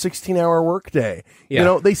off a 16-hour workday.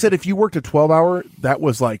 Yeah. They said if you worked a 12-hour, that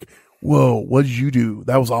was like, whoa, what did you do?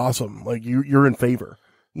 That was awesome. Like you're in favor.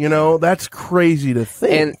 That's crazy to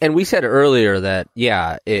think. And we said earlier that,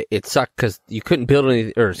 it sucked because you couldn't build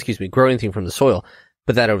grow anything from the soil,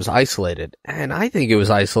 but that it was isolated. And I think it was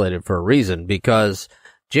isolated for a reason because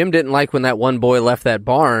Jim didn't like when that one boy left that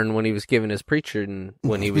barn when he was giving his preaching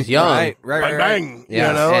when he was young. Right. Bang. Yeah.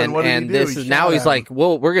 You know, and what did he do? This is now he's like,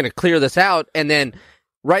 well, we're going to clear this out. And then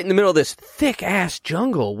right in the middle of this thick ass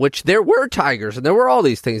jungle, which there were tigers and there were all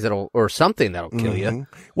these things or something that'll kill you.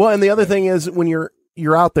 Well, and the other thing is when you're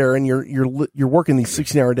out there and you're working these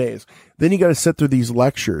 16-hour days, then you got to sit through these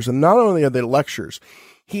lectures. And not only are they lectures,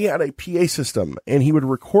 he had a PA system and he would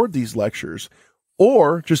record these lectures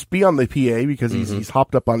or just be on the PA because he's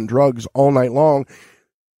hopped up on drugs all night long,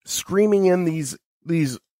 screaming in these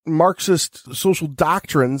Marxist social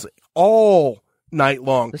doctrines all night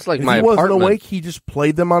long. It's like if my he wasn't apartment. awake, he just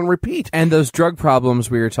played them on repeat. And those drug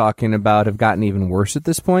problems we were talking about have gotten even worse at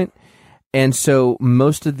this point. And so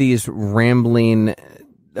most of these rambling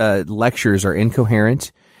lectures are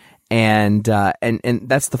incoherent. And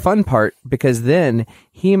that's the fun part, because then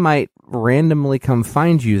he might randomly come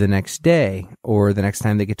find you the next day or the next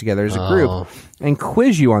time they get together as a group and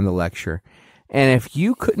quiz you on the lecture. And if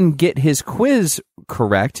you couldn't get his quiz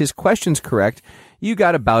correct, his questions correct, you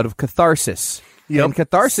got a bout of catharsis. Yep. And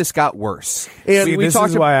catharsis got worse. And this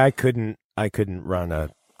is why I couldn't run a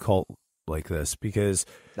cult like this, because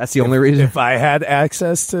that's the only reason. If I had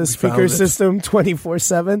access to speaker system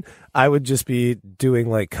 24/7, I would just be doing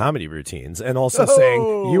like comedy routines and also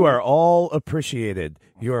saying, you are all appreciated.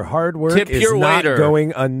 Your hard work Tip is your not waiter.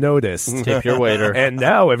 going unnoticed. Tip your waiter. And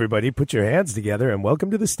now everybody put your hands together and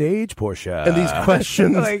welcome to the stage, Portia. And these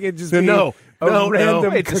questions, like it just no,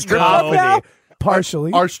 random It's a strip club cacophony.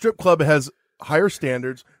 Partially. Our strip club has higher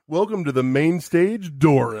standards. Welcome to the main stage,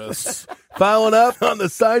 Doris. Filing up on the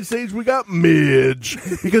side stage, we got Midge.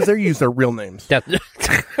 Because they're used their real names. The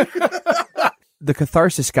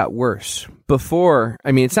catharsis got worse. Before,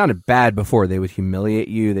 I mean, it sounded bad before. They would humiliate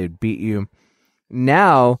you. They'd beat you.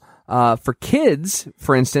 Now, for kids,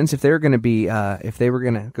 for instance, if they were going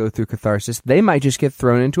to go through catharsis, they might just get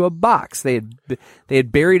thrown into a box. They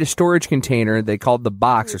had buried a storage container they called the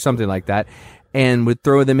box or something like that, and would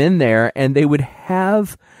throw them in there, and they would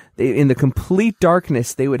have, in the complete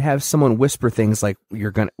darkness, they would have someone whisper things like,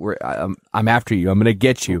 I'm after you, I'm going to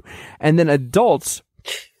get you. And then adults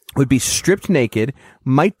would be stripped naked,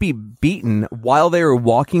 might be beaten while they were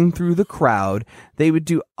walking through the crowd. They would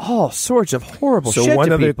do all sorts of horrible shit to people. So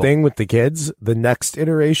one other thing with the kids, the next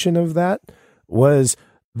iteration of that was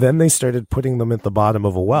then they started putting them at the bottom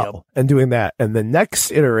of a well and doing that. And the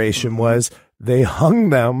next iteration was they hung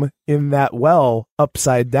them in that well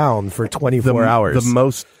upside down for 24 hours. The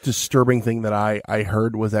most disturbing thing that I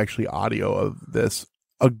heard was actually audio of this.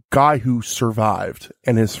 A guy who survived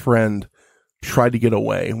and his friend tried to get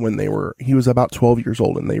away when he was about 12 years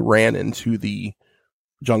old, and they ran into the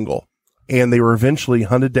jungle, and they were eventually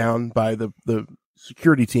hunted down by the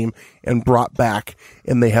security team and brought back,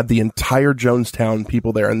 and they had the entire Jonestown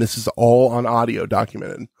people there. And this is all on audio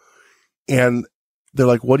documented. And they're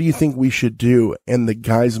like, what do you think we should do? And the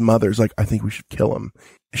guy's mother's like, I think we should kill him.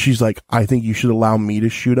 She's like, I think you should allow me to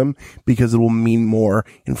shoot him because it will mean more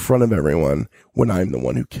in front of everyone when I'm the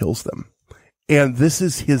one who kills them. And this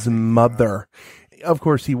is his mother. Of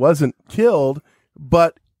course, he wasn't killed,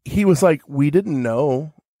 but he was like, we didn't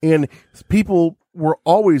know. And people were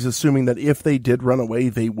always assuming that if they did run away,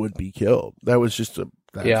 they would be killed. That was just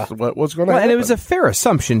what was going to happen. And it was a fair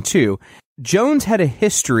assumption, too. Jones had a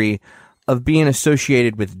history of being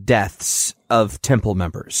associated with deaths of temple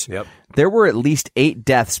members. Yep. There were at least 8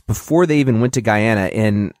 deaths before they even went to Guyana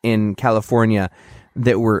in California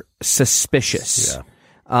that were suspicious. Yeah.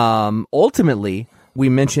 Ultimately, we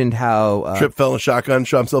mentioned how Tripp fell in a shotgun,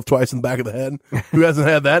 shot himself twice in the back of the head. Who hasn't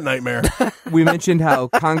had that nightmare? We mentioned how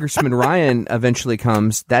Congressman Ryan eventually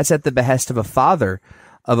comes. That's at the behest of a father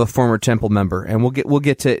of a former temple member, and we'll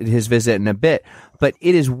get to his visit in a bit. But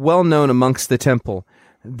it is well known amongst the temple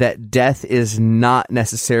that death is not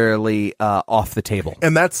necessarily off the table,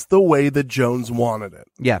 and that's the way that Jones wanted it.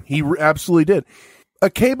 Yeah, he absolutely did. A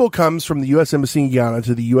cable comes from the U.S. Embassy in Guyana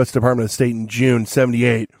to the U.S. Department of State in June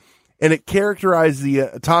 1978, and it characterized the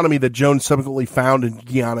autonomy that Jones subsequently found in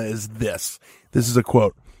Guyana as this. This is a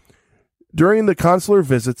quote. During the consular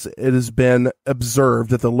visits, it has been observed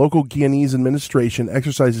that the local Guyanese administration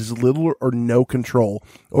exercises little or no control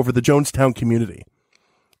over the Jonestown community,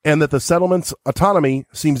 and that the settlement's autonomy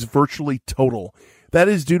seems virtually total. That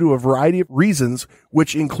is due to a variety of reasons,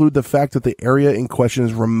 which include the fact that the area in question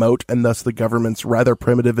is remote, and thus the government's rather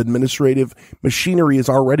primitive administrative machinery is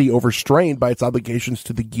already overstrained by its obligations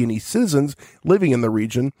to the Guyanese citizens living in the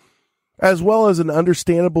region, as well as an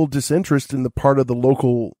understandable disinterest in the part of the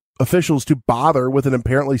local officials to bother with an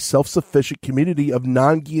apparently self-sufficient community of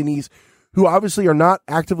non-Guyanese who obviously are not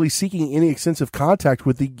actively seeking any extensive contact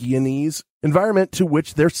with the Guyanese environment to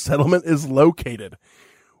which their settlement is located.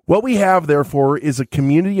 What we have, therefore, is a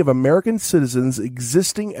community of American citizens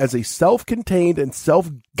existing as a self-contained and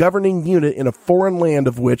self-governing unit in a foreign land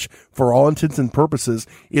of which, for all intents and purposes,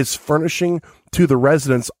 is furnishing to the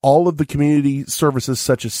residents all of the community services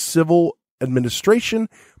such as civil administration,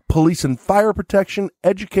 police and fire protection,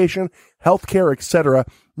 education, healthcare, etc.,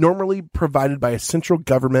 normally provided by a central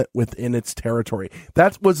government within its territory.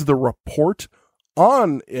 That was the report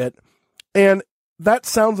on it, and that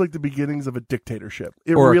sounds like the beginnings of a dictatorship.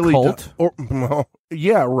 It or really a cult. well,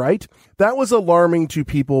 yeah, right. That was alarming to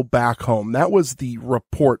people back home. That was the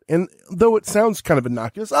report. And though it sounds kind of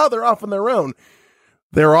innocuous, they're off on their own.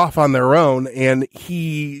 They're off on their own, and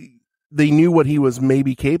they knew what he was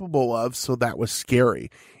maybe capable of, so that was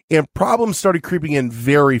scary. And problems started creeping in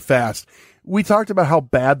very fast. We talked about how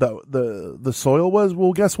bad the soil was.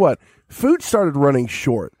 Well, guess what? Food started running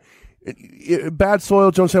short. Bad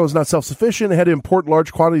soil. Jonestown was not self-sufficient. It had to import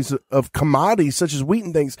large quantities of commodities such as wheat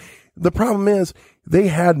and things. The problem is they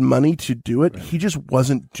had money to do it. He just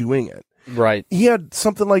wasn't doing it. Right. He had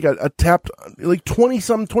something like a tapped, like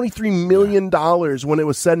 $23 million when it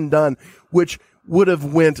was said and done, which would have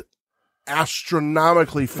went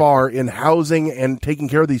astronomically far in housing and taking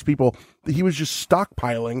care of these people. He was just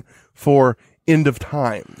stockpiling for end of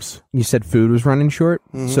times. You said food was running short.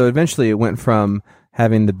 Mm-hmm. So eventually it went from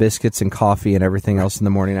having the biscuits and coffee and everything else in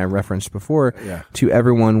the morning I referenced before to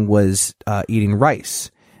everyone was eating rice,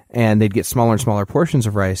 and they'd get smaller and smaller portions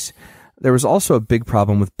of rice. There was also a big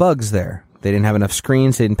problem with bugs there. They didn't have enough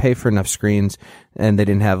screens. They didn't pay for enough screens, and they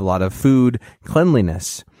didn't have a lot of food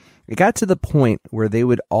cleanliness. It got to the point where they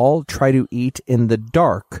would all try to eat in the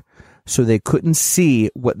dark so they couldn't see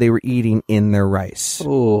what they were eating in their rice.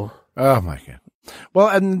 Oh my God. Well,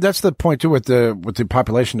 and that's the point too with the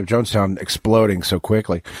population of Jonestown exploding so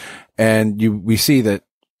quickly. And we see that,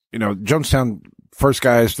 Jonestown,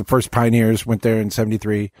 the first pioneers went there in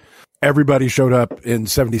 73. Everybody showed up in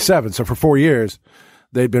 77. So for 4 years,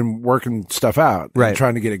 they'd been working stuff out, and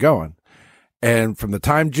trying to get it going. And from the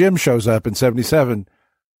time Jim shows up in 77,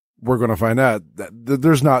 we're going to find out that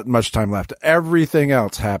there's not much time left. Everything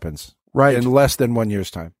else happens in less than 1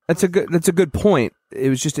 year's time. That's a good point.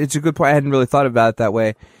 It's a good point. I hadn't really thought about it that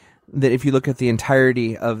way. That if you look at the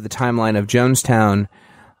entirety of the timeline of Jonestown,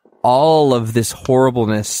 all of this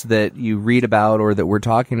horribleness that you read about or that we're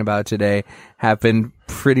talking about today happened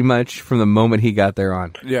pretty much from the moment he got there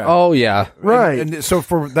on. Yeah. Oh, yeah. Right. And so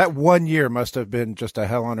for that 1 year must have been just a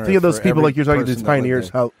hell on earth. Think of those people like you're talking to, these pioneers,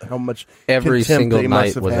 how much every single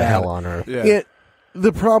night was had. a hell on earth. Yeah.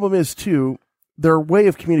 The problem is, too, their way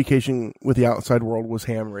of communication with the outside world was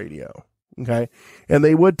ham radio. Okay. And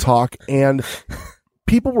they would talk, and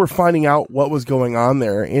people were finding out what was going on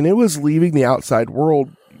there, and it was leaving the outside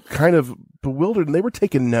world kind of bewildered, and they were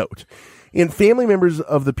taking note. And family members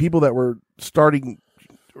of the people that were starting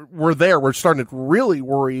to really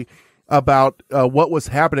worry about what was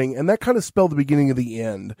happening, and that kind of spelled the beginning of the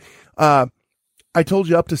end. I told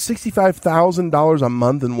you up to $65,000 a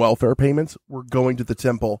month in welfare payments were going to the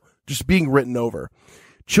temple, just being written over.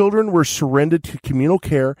 Children were surrendered to communal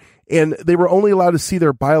care, and they were only allowed to see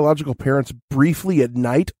their biological parents briefly at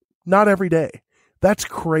night, not every day. That's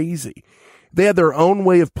crazy. They had their own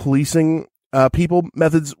way of policing people,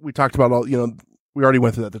 methods. We talked about we already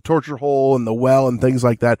went through that, the torture hole and the well and things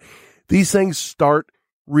like that. These things start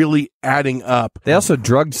really adding up. They also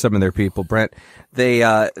drugged some of their people, Brent. They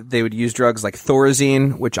would use drugs like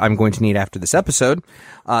Thorazine, which I'm going to need after this episode,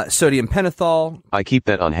 sodium pentothal. I keep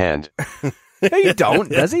that on hand. No, you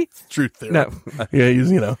don't, does he? Truth there. No. Yeah,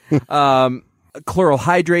 he's, chloral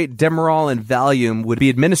hydrate, Demerol, and Valium would be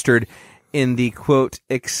administered in the, quote,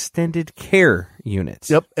 extended care units.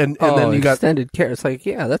 Yep. And then you got extended care. It's like,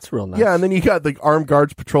 yeah, that's real nice. Yeah, and then you got the armed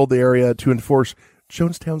guards patrolled the area to enforce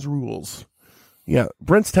Jonestown's rules. Yeah,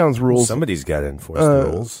 Brentstown's rules. Somebody's got to enforce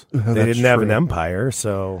the rules. They didn't have an empire,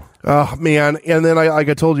 so. Oh, man. And then, like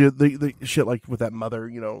I told you, the shit like with that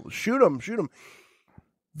mother, shoot him.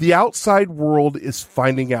 The outside world is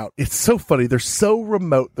finding out. It's so funny. They're so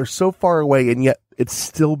remote. They're so far away, and yet it's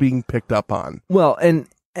still being picked up on. Well, and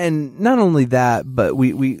not only that, but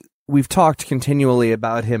we've talked continually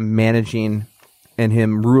about him managing and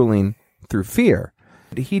him ruling through fear.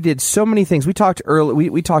 He did so many things. We talked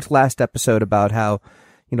we talked last episode about how,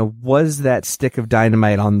 was that stick of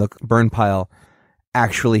dynamite on the burn pile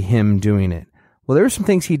actually him doing it? Well, there were some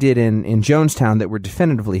things he did in Jonestown that were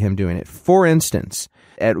definitively him doing it. For instance,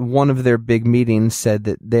 at one of their big meetings said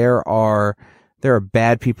that there are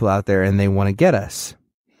bad people out there and they want to get us.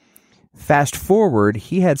 Fast forward,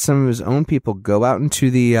 he had some of his own people go out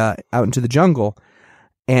into the jungle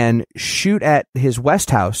and shoot at his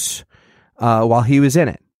West House while he was in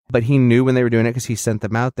it. But he knew when they were doing it because he sent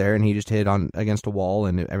them out there, and he just hit on against a wall,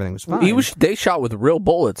 and everything was fine. They shot with real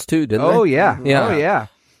bullets too, didn't they? Oh yeah. Yeah. Oh yeah.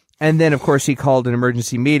 And then of course he called an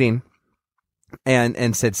emergency meeting,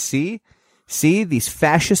 and said, "See, these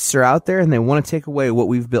fascists are out there, and they want to take away what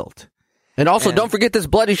we've built." And also, don't forget this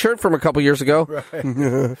bloody shirt from a couple years ago.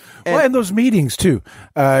 Right. And those meetings too.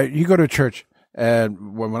 You go to church,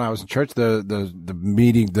 and when I was in church, the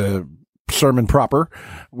meeting, the sermon proper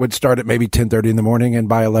would start at maybe 10:30 in the morning, and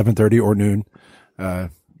by 11:30 or noon,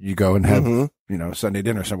 you go and have Sunday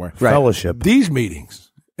dinner somewhere. Right. Fellowship. These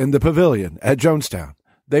meetings in the pavilion at Jonestown,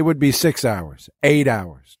 they would be 6 hours, 8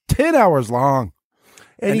 hours, 10 hours long.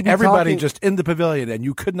 And everybody just in the pavilion, and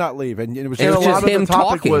you could not leave. And it was and just a lot of him the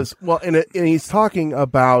topic talking. was and he's talking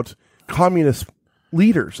about communist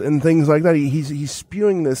leaders and things like that. He's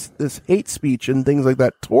spewing this hate speech and things like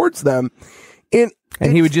that towards them, and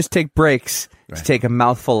he would just take breaks to take a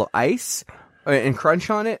mouthful of ice and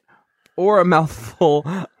crunch on it, or a mouthful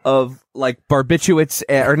of like barbiturates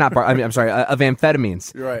of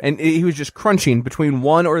amphetamines. Right. And he was just crunching between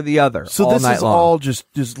one or the other. So all this night is long. all just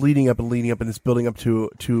leading up, and it's building up to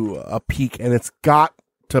a peak, and it's got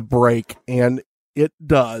to break, and it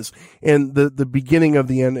does. And the beginning of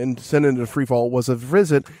the end and send into free fall was a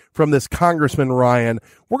visit from this Congressman Ryan.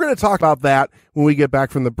 We're going to talk about that when we get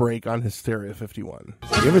back from the break on Hysteria 51.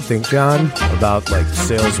 You ever think, John, about like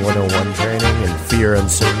sales 101 training and fear,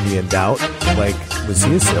 uncertainty, and doubt? Like, was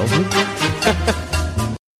he a salesman?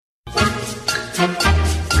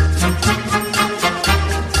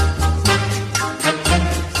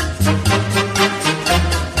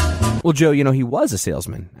 Well, Joe, he was a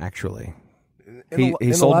salesman, actually. In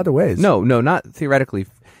a lot of ways. No, not theoretically.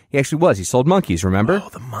 He actually was. He sold monkeys, remember? Oh,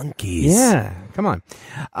 the monkeys. Yeah, come on.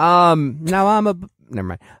 Now never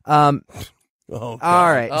mind. All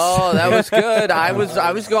right. Oh, that was good. I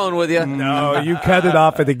was going with you. No, you cut it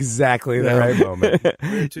off at exactly the right moment.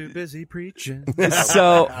 We're too busy preaching.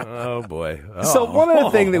 So, oh boy. So one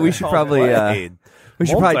other thing that we should probably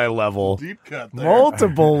multi-level, deep cut there.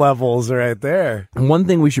 Multiple levels right there. One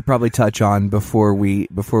thing we should probably touch on before we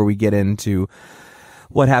get into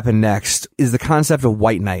what happened next is the concept of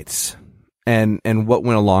white knights and what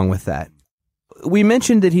went along with that. We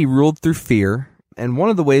mentioned that he ruled through fear, and one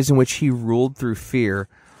of the ways in which he ruled through fear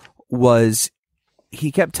was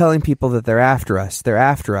he kept telling people that they're after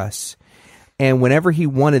us. And whenever he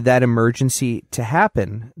wanted that emergency to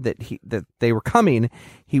happen, that they were coming,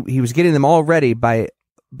 he was getting them all ready by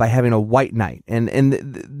having a white knight. And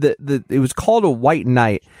it was called a white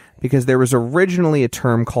knight because there was originally a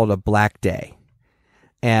term called a black day.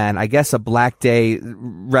 And I guess a black day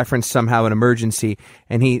referenced somehow an emergency.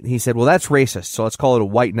 And he said, well, that's racist, so let's call it a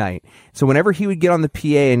white knight. So whenever he would get on the PA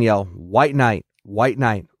and yell, white knight, white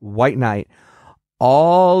knight, white knight,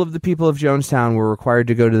 all of the people of Jonestown were required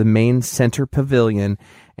to go to the main center pavilion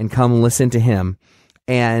and come listen to him.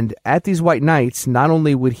 And at these white nights, not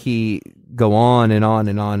only would he go on and on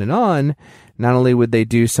and on and on, not only would they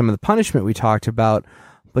do some of the punishment we talked about,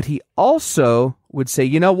 but he also would say,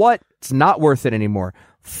 you know what? It's not worth it anymore.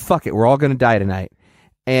 Fuck it. We're all going to die tonight.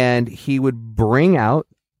 And he would bring out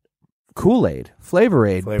Kool-Aid, Flavor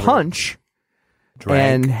Aid, Punch,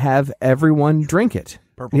 and have everyone drink it.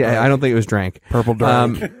 Purple yeah, drink. I don't think it was drank. Purple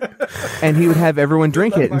drink. And he would have everyone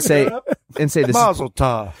drink it and say this. Mazel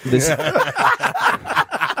tov. This.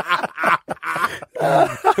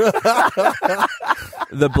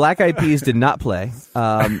 The Black Eyed Peas did not play.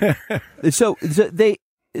 So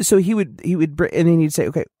he would and then he'd say,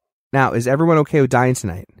 okay, now is everyone okay with dying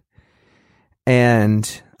tonight?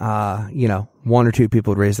 And one or two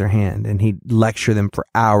people would raise their hand, and he'd lecture them for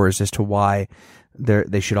hours as to why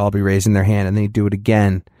they should all be raising their hand, and then he'd do it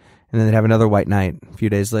again, and then they'd have another white night a few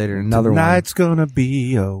days later, another Tonight's gonna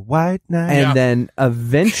be a white night. And then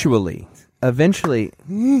eventually,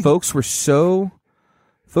 folks were so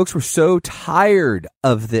tired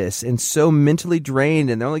of this and so mentally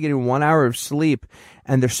drained, and they're only getting 1 hour of sleep,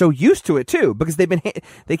 and they're so used to it too, because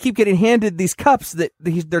they keep getting handed these cups that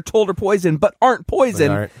they're told are poison but aren't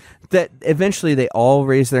poison. That eventually they all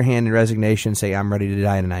raise their hand in resignation and say, I'm ready to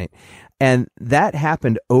die tonight. And that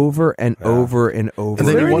happened over and over and over. And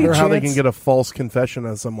then you wonder how they can get a false confession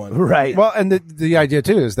on someone. Right. Well, and the idea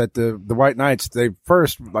too is that the White Knights, they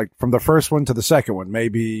first, like from the first one to the second one,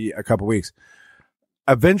 maybe a couple weeks,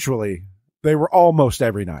 eventually they were almost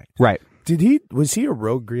every night. Right. Was he a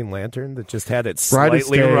rogue Green Lantern that just had it Brightest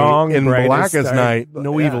slightly day wrong? and black as dark? night,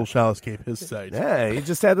 no evil shall escape his sight. Yeah, he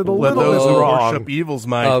just had it a Let little those who wrong. worship evil's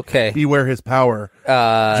might Okay. beware his power.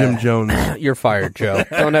 Jim Jones. You're fired, Joe.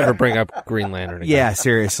 Don't ever bring up Green Lantern again. Yeah,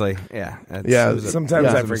 seriously. Yeah. Sometimes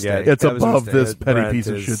I forget. It's That was a above mistake. this petty Brent piece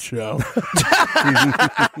of is- shit show.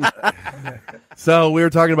 So we were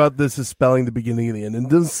talking about this as spelling the beginning of the end.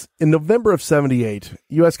 In November of 78,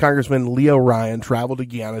 U.S. Congressman Leo Ryan traveled to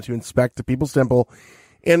Guyana to inspect the People's Temple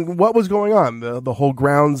and what was going on, the whole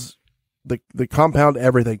grounds, the compound,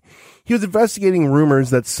 everything. He was investigating rumors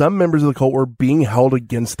that some members of the cult were being held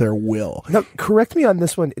against their will. Now, correct me on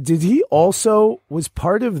this one. Did he also was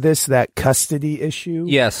part of that custody issue?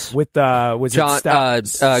 Yes. With was John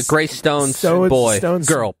it Grace Stone's boy,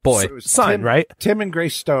 girl, boy, son, Tim, right? Tim and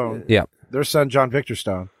Grace Stone. Yeah. Their son, John Victor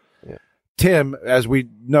Stone. Yeah. Tim, as we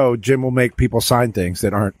know, Jim will make people sign things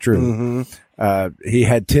that aren't true. Mm-hmm. He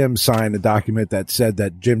had Tim sign a document that said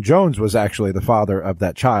that Jim Jones was actually the father of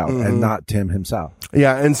that child and not Tim himself.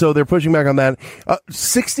 Yeah, and so they're pushing back on that.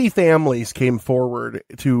 60 families came forward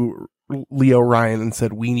to Leo Ryan and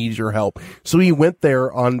said, we need your help. So he went there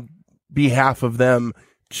on behalf of them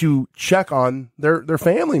to check on their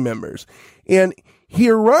family members. And he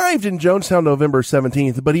arrived in Jonestown November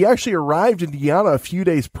 17th, but he actually arrived in Guyana a few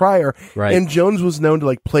days prior. Right. And Jones was known to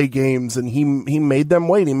like play games, and he made them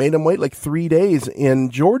wait. He made them wait like 3 days in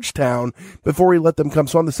Georgetown before he let them come.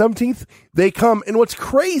 So on the 17th, they come. And what's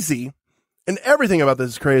crazy, and everything about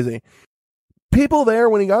this is crazy, people there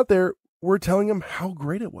when he got there were telling him how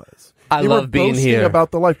great it was. I They love were being boasting here.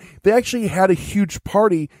 about the life. They actually had a huge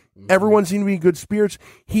party. Everyone seemed to be in good spirits.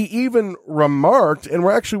 He even remarked, and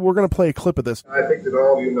we're going to play a clip of this. I think that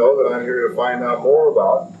all of you know that I'm here to find out more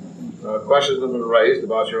about questions that have been raised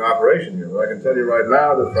about your operation here. But I can tell you right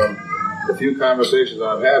now that from the few conversations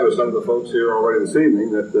I've had with some of the folks here already this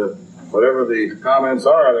evening, that whatever the comments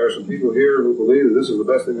are, there are some people here who believe that this is the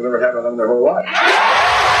best thing that ever happened in their whole life.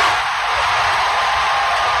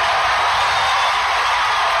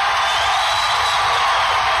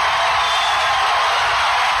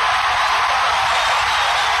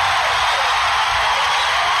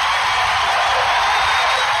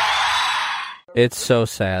 It's so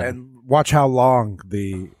sad. And watch how long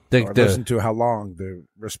listen the to how long the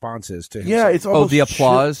response is to him. Yeah, it's almost the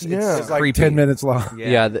applause. Yeah. It's like creepy. 10 minutes long.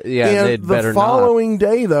 Yeah, And they'd better the following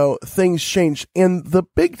day, though, things changed. And the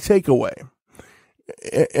big takeaway,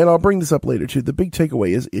 and I'll bring this up later too, the big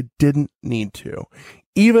takeaway is it didn't need to.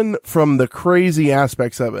 Even from the crazy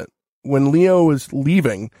aspects of it, when Leo was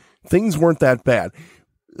leaving, things weren't that bad.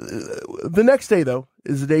 The next day, though,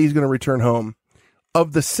 is the day he's going to return home.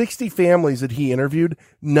 Of the 60 families that he interviewed,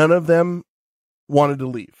 none of them wanted to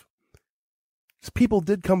leave. People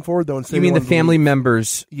did come forward though and say, You mean they the wanted to family leave.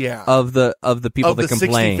 members Yeah. of the people Of that the 60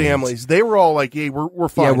 complained? families, they were all like, "Hey, we're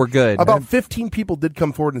fine. Yeah, we're good." About 15 people did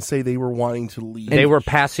come forward and say they were wanting to leave. They were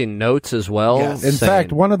passing notes as well. Yes. In saying-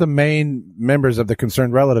 fact, one of the main members of the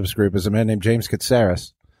Concerned Relatives group is a man named James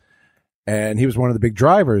Katsaris, and he was one of the big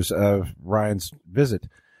drivers of Ryan's visit.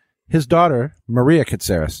 His daughter, Maria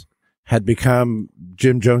Katsaris, had become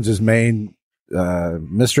Jim Jones's main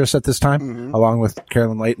mistress at this time, along with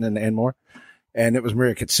Carolyn Layton and Ann Moore. And it was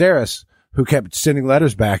Maria Katsaris who kept sending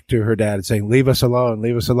letters back to her dad and saying, leave us alone,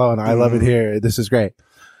 leave us alone. I love it here. This is great.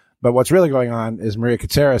 But what's really going on is Maria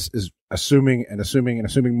Katsaris is assuming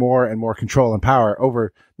more and more control and power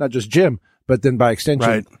over not just Jim, but then by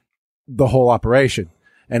extension, the whole operation.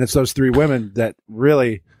 And it's those three women that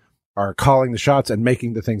really are calling the shots and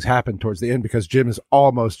making the things happen towards the end because Jim is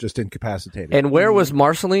almost just incapacitated. And where was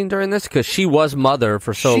Marceline during this? Because she was mother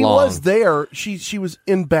for so long. She was there. She was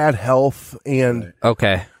in bad health and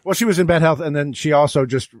Okay. Well, she was in bad health, and then she also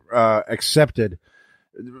just accepted.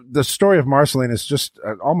 The story of Marceline is just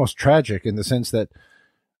almost tragic in the sense that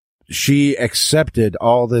she accepted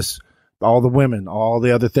all the women, all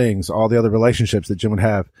the other things, all the other relationships that Jim would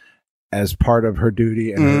have as part of her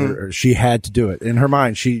duty, and she had to do it. In her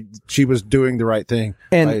mind, she was doing the right thing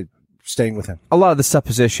by staying with him. A lot of the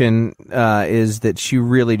supposition is that she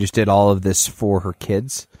really just did all of this for her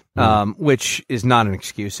kids, which is not an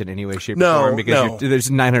excuse in any way, shape, or form because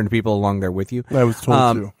there's 900 people along there with you. I was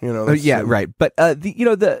told to. Yeah, right. But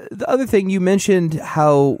the other thing you mentioned,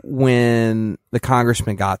 how when the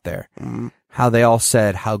congressman got there, how they all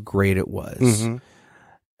said how great it was. Mm-hmm.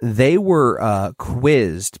 They were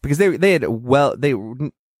quizzed because they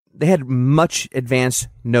had much advance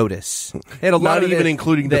notice. They had a lot, not even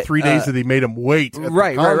including the 3 days that they made him wait.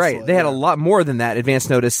 Right. They had a lot more than that advance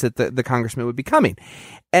notice that the congressman would be coming,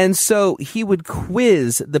 and so he would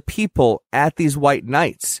quiz the people at these white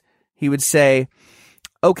nights. He would say,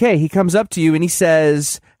 okay, he comes up to you and he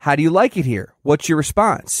says, how do you like it here? What's your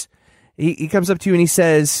response? He comes up to you and he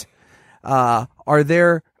says, are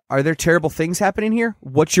there terrible things happening here?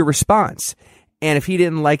 What's your response? And if he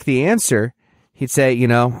didn't like the answer, he'd say,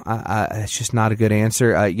 it's just not a good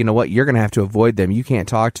answer. You know what? You're going to have to avoid them. You can't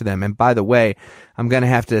talk to them. And by the way, I'm going to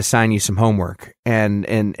have to assign you some homework. And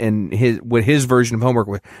his version of homework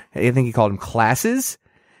was, I think he called them classes.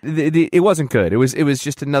 It wasn't good. It was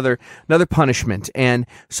just another punishment. And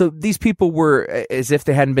so these people were, as if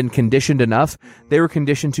they hadn't been conditioned enough, they were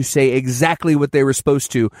conditioned to say exactly what they were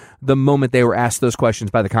supposed to the moment they were asked those questions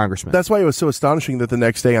by the congressman. That's why it was so astonishing that the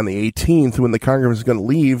next day on the 18th, when the congressman was going to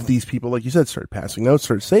leave, these people, like you said, started passing notes,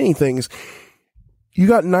 started saying things. You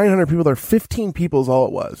got 900 people there, 15 people is all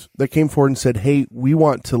it was, that came forward and said, hey, we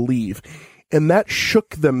want to leave. And that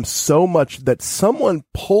shook them so much that someone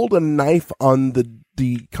pulled a knife on the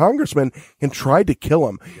congressman and tried to kill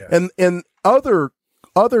him. Yeah. And other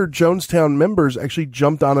Jonestown members actually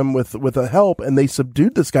jumped on him with a help, and they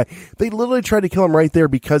subdued this guy. They literally tried to kill him right there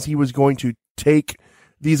because he was going to take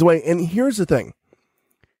these away. And here's the thing.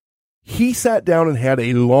 He sat down and had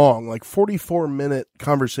a long, 44-minute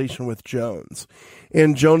conversation with Jones.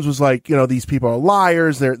 And Jones was like, these people are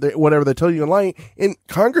liars. They're whatever they tell you, lying. And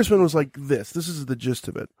Congressman was like this is the gist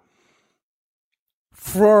of it.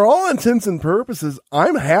 For all intents and purposes,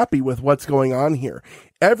 I'm happy with what's going on here.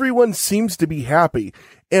 Everyone seems to be happy.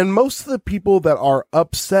 And most of the people that are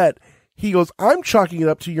upset, he goes, I'm chalking it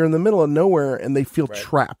up to you're in the middle of nowhere and they feel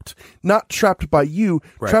trapped. Not trapped by you,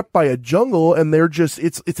 trapped by a jungle, and they're just,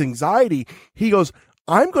 it's anxiety. He goes,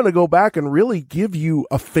 I'm going to go back and really give you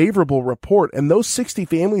a favorable report. And those 60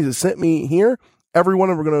 families that sent me here, every one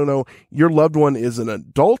of them are going to know your loved one is an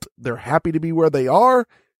adult. They're happy to be where they are.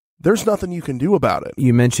 There's nothing you can do about it.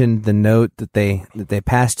 You mentioned the note that they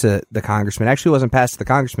passed to the congressman. Actually, it wasn't passed to the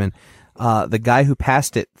congressman. The guy who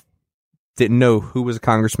passed it didn't know who was a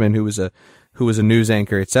congressman, who was a news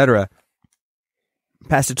anchor, etc.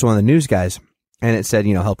 Passed it to one of the news guys, and it said,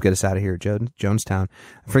 help get us out of here, Jonestown.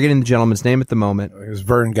 I'm forgetting the gentleman's name at the moment. It was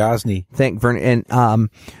Vern Gosney. Thank Vern. And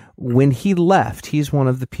when he left, he's one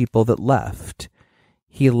of the people that left.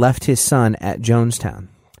 He left his son at Jonestown.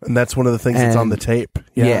 And that's one of the things that's on the tape.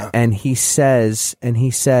 Yeah. And he says, I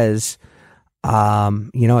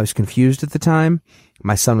was confused at the time.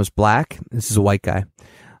 My son was black. This is a white guy.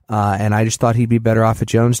 And I just thought he'd be better off at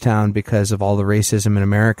Jonestown because of all the racism in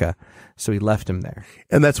America. So he left him there.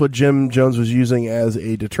 And that's what Jim Jones was using as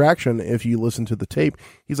a detraction. If you listen to the tape,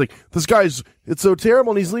 he's like, this guy's, it's so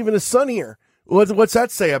terrible and he's leaving his son here. What's that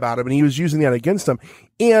say about him? And he was using that against him.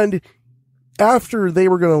 And after they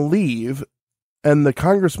were going to leave, and the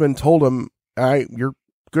congressman told him, all right, you're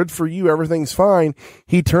good for you. Everything's fine.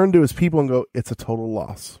 He turned to his people and go, it's a total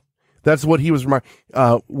loss. That's what he was reminding.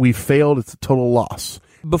 We failed. It's a total loss.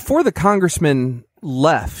 Before the congressman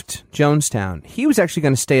left Jonestown, he was actually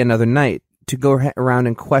going to stay another night to go around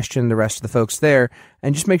and question the rest of the folks there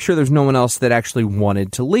and just make sure there's no one else that actually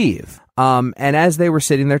wanted to leave. And as they were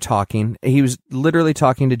sitting there talking, he was literally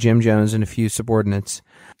talking to Jim Jones and a few subordinates.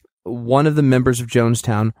 One of the members of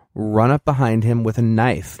Jonestown run up behind him with a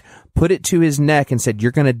knife, put it to his neck and said,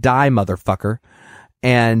 you're going to die, motherfucker.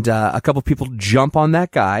 And a couple people jump on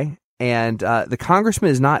that guy, and the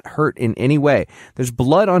congressman is not hurt in any way. There's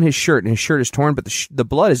blood on his shirt, and his shirt is torn, but the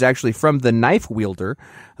blood is actually from the knife wielder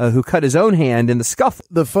who cut his own hand in the scuffle.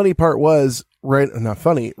 The funny part was, right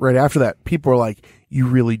after that, people were like, you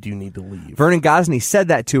really do need to leave. Vernon Gosney said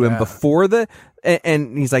that to him before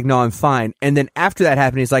and he's like, no, I'm fine. And then after that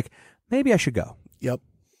happened, he's like, maybe I should go. Yep.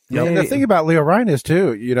 And the thing about Leo Ryan is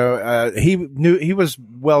too, he was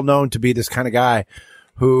well known to be this kind of guy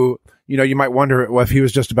who, you might wonder if he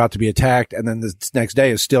was just about to be attacked and then the next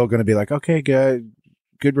day is still going to be like, okay,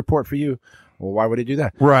 good report for you. Well, why would he do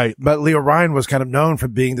that? Right. But Leo Ryan was kind of known for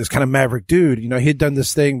being this kind of maverick dude. He'd done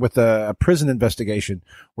this thing with a prison investigation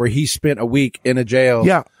where he spent a week in a jail.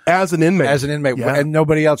 Yeah. As an inmate. Yeah. And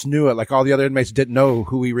nobody else knew it. Like all the other inmates didn't know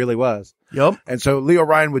who he really was. Yep. And so Leo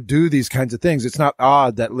Ryan would do these kinds of things. It's not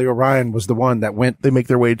odd that Leo Ryan was the one that went. They make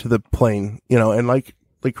their way to the plane, and like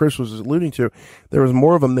Chris was alluding to, there was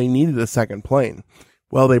more of them. They needed a second plane.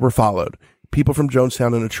 Well, they were followed. People from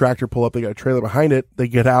Jonestown in a tractor pull up. They got a trailer behind it. They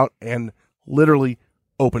get out and literally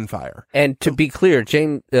open fire. And to be clear,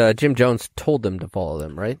 Jim Jones told them to follow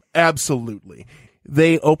them, right? Absolutely.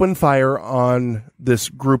 They open fire on this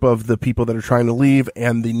group of the people that are trying to leave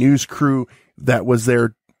and the news crew that was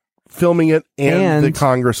there filming it and the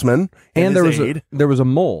congressman and there was a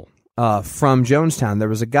mole from Jonestown. There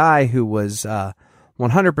was a guy who was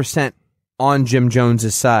 100% on Jim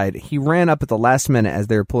Jones's side. He ran up at the last minute as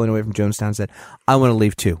they were pulling away from Jonestown and said, I want to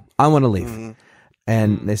leave too. I want to leave. Mm-hmm.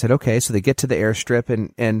 And they said, okay, so they get to the airstrip,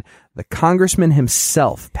 and the congressman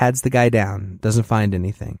himself pats the guy down, doesn't find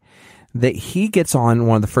anything. That he gets on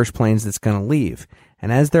one of the first planes that's going to leave.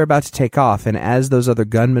 And as they're about to take off, and as those other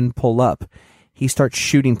gunmen pull up, he starts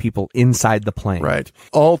shooting people inside the plane. Right.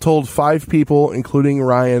 All told, 5 people, including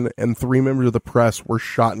Ryan and 3 members of the press, were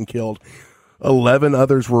shot and killed. 11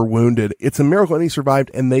 others were wounded. It's a miracle and he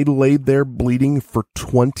survived, and they laid there bleeding for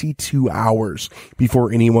 22 hours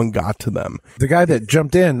before anyone got to them. The guy that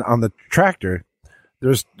jumped in on the tractor,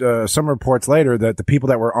 there's some reports later that the people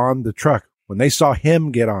that were on the truck, when they saw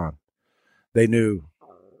him get on, they knew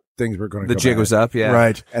things were going to go The jig bad. was up, yeah.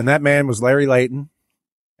 Right. And that man was Larry Layton,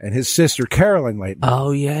 and his sister, Carolyn Layton.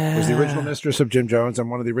 Oh, yeah. Was the original mistress of Jim Jones,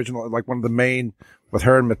 and one of the main, with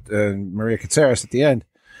her and Maria Katsaris at the end,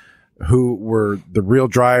 who were the real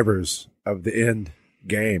drivers of the end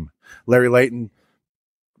game. Larry Layton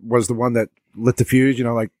was the one that lit the fuse,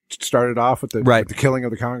 started off with the killing of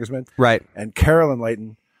the congressman. Right. And Carolyn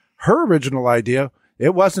Layton, her original idea,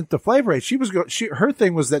 it wasn't the flavor rate. Her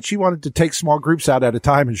thing was that she wanted to take small groups out at a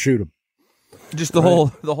time and shoot them. Just the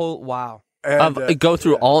whole, wow. And, go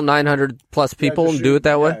through all 900 plus people and do it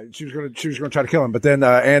that way. She was going to try to kill him, but then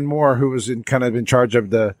Ann Moore, who was in charge of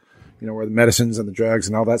the, where the medicines and the drugs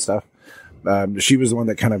and all that stuff, she was the one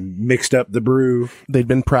that kind of mixed up the brew. They'd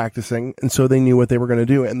been practicing, and so they knew what they were going to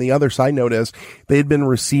do. And the other side note is they had been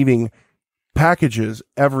receiving packages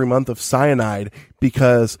every month of cyanide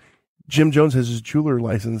because Jim Jones has his jeweler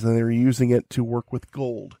license, and they were using it to work with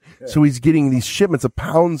gold. Yeah. So he's getting these shipments of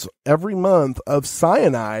pounds every month of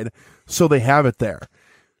cyanide, so they have it there.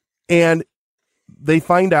 And they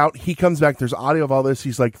find out, he comes back, there's audio of all this.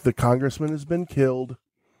 He's like, the congressman has been killed.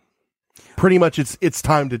 Pretty much it's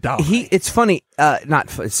time to die. It's funny.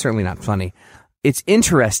 It's certainly not funny. It's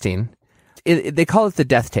interesting. They call it the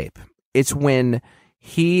death tape. It's when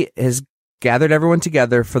he has gathered everyone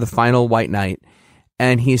together for the final white night,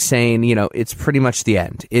 and he's saying, it's pretty much the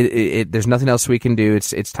end. There's nothing else we can do.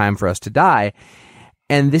 It's time for us to die.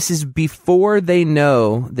 And this is before they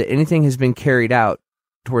know that anything has been carried out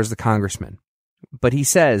towards the congressman. But he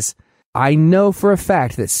says, I know for a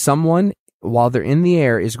fact that someone, while they're in the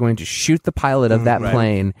air, is going to shoot the pilot of that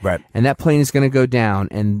plane. Right. And that plane is going to go down.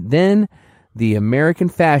 And then the American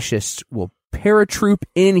fascists will paratroop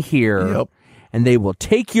in here. Yep. And they will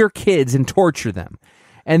take your kids and torture them.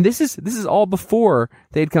 And this is all before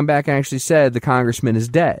they'd come back and actually said the congressman is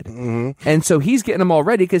dead. Mm-hmm. And so he's getting them all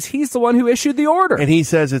ready because he's the one who issued the order. And he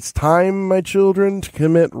says, it's time, my children, to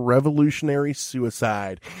commit revolutionary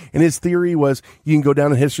suicide. And his theory was, you can go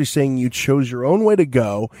down in history saying you chose your own way to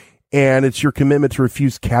go, and it's your commitment to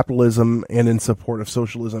refuse capitalism and in support of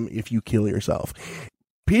socialism if you kill yourself.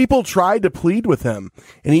 People tried to plead with him,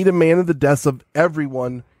 and he demanded the deaths of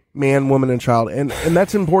everyone, man, woman, and child. And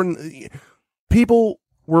that's important. People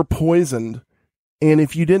were poisoned, and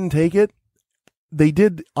if you didn't take it, they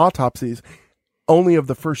did autopsies only of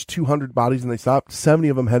the first 200 bodies, and they stopped. 70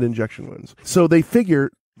 of them had injection wounds. So they figure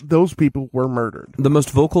those people were murdered. The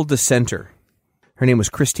most vocal dissenter, her name was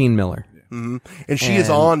Christine Miller. Mm-hmm. And she is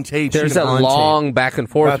on tape. There's a long back and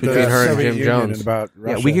forth between her and Jim Jones. About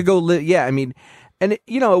Russia. We could go. And at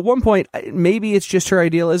one point, maybe it's just her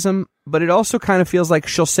idealism, but it also kind of feels like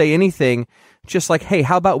she'll say anything, just like, "Hey,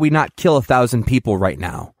 how about we not kill 1,000 people right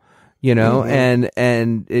now?" And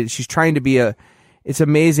she's trying to be It's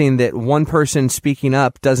amazing that one person speaking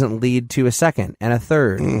up doesn't lead to a second and a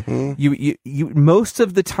third. Mm-hmm. You most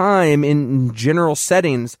of the time in general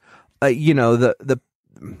settings, the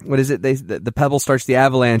what is it? The pebble starts the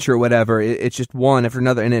avalanche or whatever. It's just one after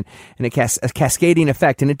another, and it casts a cascading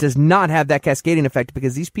effect. And it does not have that cascading effect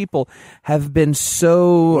because these people have been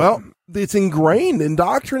so it's ingrained,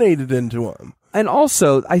 indoctrinated into them. And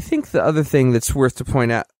also, I think the other thing that's worth to point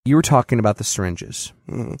out, you were talking about the syringes.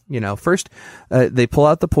 Mm-hmm. First they pull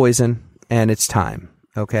out the poison, and it's time.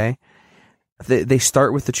 Okay, they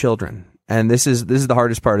start with the children. And this is the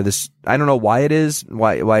hardest part of this. I don't know why it is,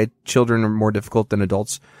 why children are more difficult than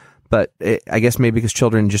adults, but I guess maybe because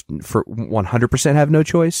children just for 100% have no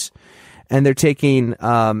choice, and they're taking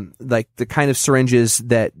like the kind of syringes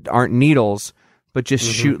that aren't needles, but just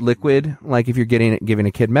shoot liquid, like if you're giving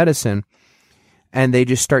a kid medicine, and they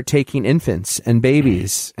just start taking infants and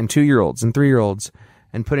babies and 2-year-olds and 3-year-olds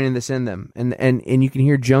and putting this in them, and you can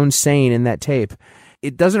hear Jones saying in that tape,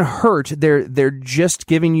 it doesn't hurt. They're just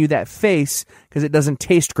giving you that face because it doesn't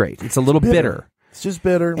taste great. It's a little bitter. It's just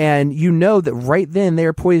bitter. And you know that right then they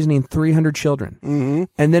are poisoning 300 children. Mm-hmm.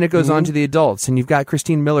 And then it goes on to the adults, and you've got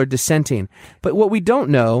Christine Miller dissenting. But what we don't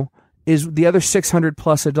know is the other 600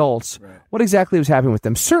 plus adults, what exactly was happening with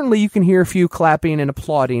them. Certainly you can hear a few clapping and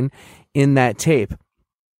applauding in that tape.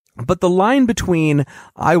 But the line between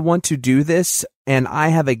I want to do this and I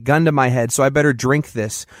have a gun to my head, so I better drink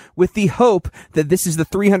this with the hope that this is the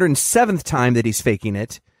 307th time that he's faking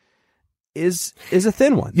it is a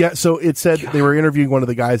thin one. Yeah. So it said they were interviewing one of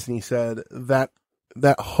the guys, and he said that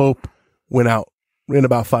hope went out in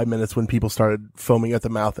about 5 minutes when people started foaming at the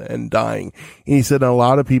mouth and dying. And he said a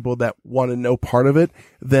lot of people that wanted no part of it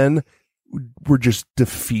then were just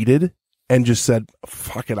defeated and just said,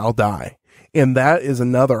 fuck it, I'll die. And that is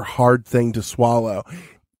another hard thing to swallow.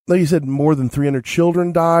 Like you said, more than 300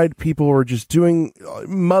 children died. People were just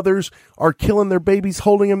mothers are killing their babies,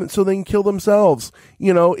 holding them so they can kill themselves.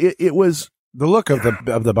 You know, it was the look of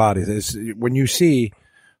the bodies is when you see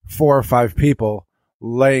 4 or 5 people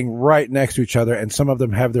laying right next to each other, and some of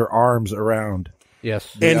them have their arms around.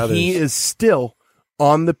 Yes. And others. he is still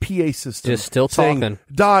on the PA system. Just still saying, talking.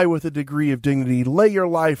 Die with a degree of dignity. Lay your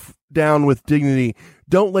life down with dignity.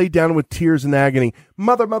 Don't lay down with tears and agony.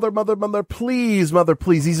 Mother, please, mother,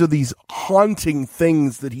 please. These are these haunting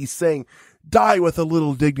things that he's saying. Die with a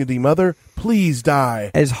little dignity, mother. Please die.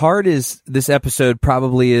 As hard as this episode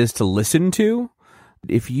probably is to listen to,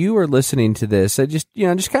 if you are listening to this, just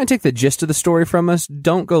kind of take the gist of the story from us.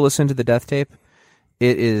 Don't go listen to the death tape.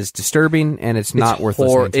 It is disturbing, and it's not worth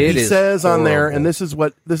listening to. He says on there, and this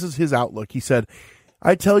is his outlook. He said,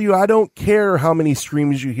 I tell you, I don't care how many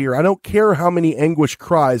screams you hear. I don't care how many anguish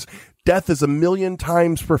cries. Death is 1,000,000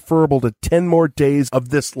 times preferable to 10 more days of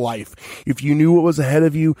this life. If you knew what was ahead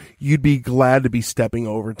of you, you'd be glad to be stepping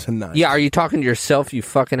over tonight. Yeah, are you talking to yourself, you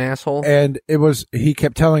fucking asshole? And he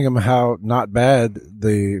kept telling him how not bad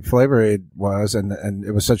the Flavor Aid was, and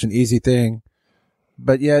it was such an easy thing,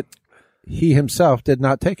 but yet he himself did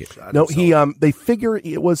not take it. No, they figure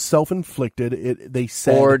it was self-inflicted. They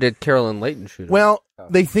said, or did Carolyn Layton shoot him? Well,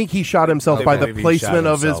 they think he shot himself by the placement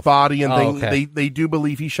of his body, and they do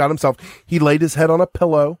believe he shot himself. He laid his head on a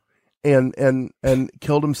pillow and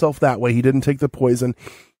killed himself that way. He didn't take the poison.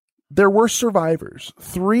 There were survivors.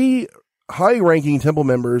 3 high-ranking temple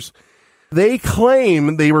members. They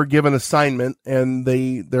claim they were given assignment, and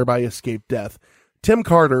they thereby escaped death. Tim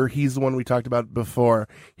Carter, he's the one we talked about before.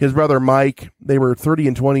 His brother Mike, they were 30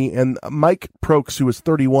 and 20, and Mike Prokes, who was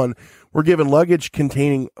 31, were given luggage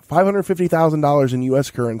containing $550,000 in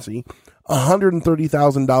U.S. currency,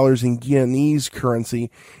 $130,000 in Guineas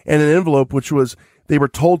currency, and an envelope which they were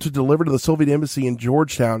told to deliver to the Soviet embassy in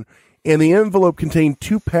Georgetown. And the envelope contained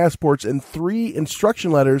 2 passports and 3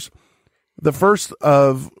 instruction letters. The first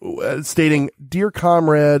of stating, "Dear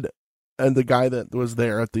comrade," and the guy that was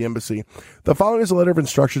there at the embassy, "The following is a letter of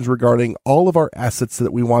instructions regarding all of our assets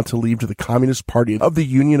that we want to leave to the Communist Party of the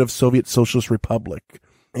Union of Soviet Socialist Republic.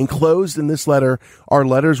 Enclosed in this letter are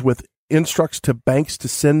letters with instructs to banks to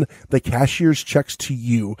send the cashier's checks to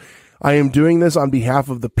you. I am doing this on behalf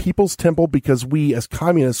of the People's Temple because we, as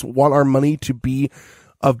communists, want our money to be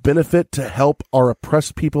of benefit to help our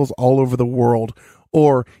oppressed peoples all over the world,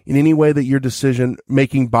 or in any way that your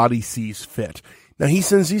decision-making body sees fit." Now, he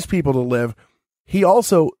sends these people to live.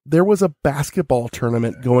 There was a basketball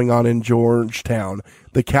tournament going on in Georgetown,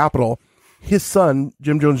 the capital. His son,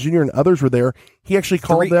 Jim Jones Jr., and others were there. He actually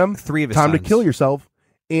called them, three of his time sons. to kill yourself.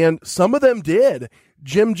 And some of them did.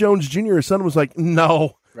 Jim Jones Jr., his son, was like,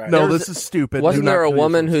 no, this is stupid. Wasn't there a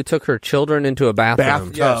woman who took her children into a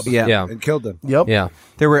bathroom? Bathtub. Yes. Yeah. And killed them. Yep. Yeah.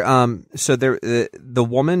 There were the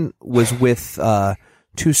woman was with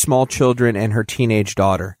 2 small children and her teenage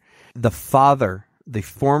daughter. The father, the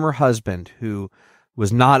former husband, who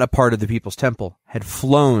was not a part of the People's Temple, had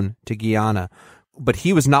flown to Guyana, but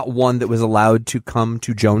he was not one that was allowed to come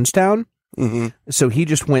to Jonestown. Mm-hmm. So he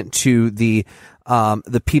just went to the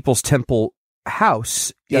People's Temple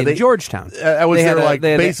house in Georgetown. I was there like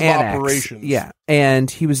they had base of an annex. operations. Yeah, and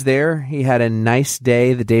he was there. He had a nice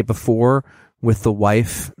day the day before with the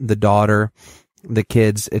wife, the daughter, the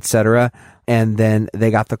kids, etc. And then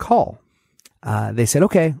they got the call. They said,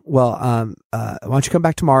 "Okay, well, why don't you come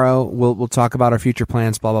back tomorrow? We'll talk about our future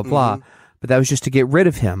plans, blah blah blah." Mm-hmm. But that was just to get rid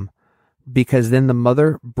of him, because then the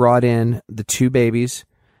mother brought in the 2 babies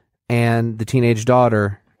and the teenage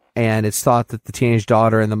daughter, and it's thought that the teenage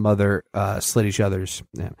daughter and the mother slit each other's.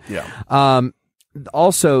 Yeah.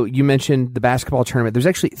 Also, you mentioned the basketball tournament. There's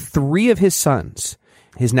actually 3 of his sons.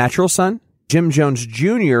 His natural son, Jim Jones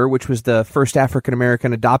Jr., which was the first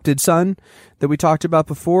African-American adopted son that we talked about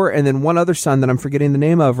before, and then one other son that I'm forgetting the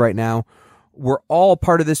name of right now, were all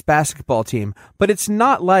part of this basketball team. But it's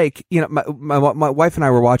not like, my wife and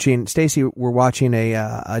I were watching, Stacy were watching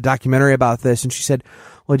a documentary about this, and she said,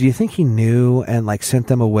 well, do you think he knew and like sent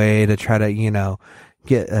them away to try to,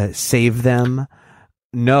 save them?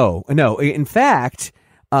 No. In fact,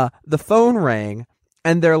 the phone rang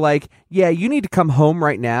and they're like, yeah, you need to come home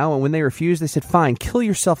right now. And when they refused, they said, fine, kill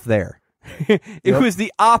yourself there. It was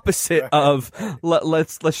the opposite of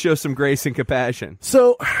let's show some grace and compassion.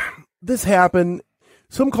 So this happened.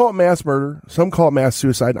 Some call it mass murder. Some call it mass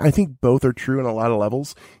suicide. I think both are true on a lot of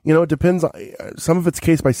levels. It depends on some of it's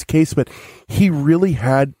case by case, but he really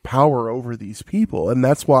had power over these people. And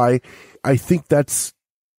that's why I think that's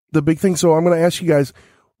the big thing. So I'm going to ask you guys,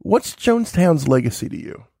 what's Jonestown's legacy to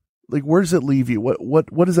you? Like, where does it leave you?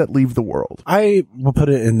 What does that leave the world? I will put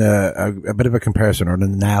it in a bit of a comparison or an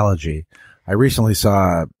analogy. I recently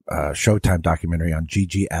saw a Showtime documentary on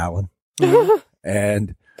G.G. Allen,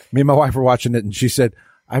 and me and my wife were watching it, and she said,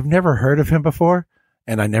 I've never heard of him before,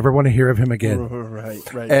 and I never want to hear of him again.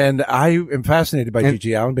 Right. And I am fascinated by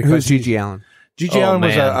G.G. Allen because who's G.G. Allen? G.G. Allen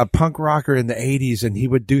was a punk rocker in the 80s, and he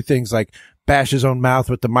would do things like bash his own mouth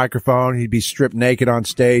with the microphone. He'd be stripped naked on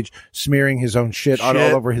stage, smearing his own shit all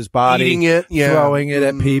over his body, eating it, throwing it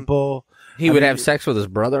at people. He would have sex with his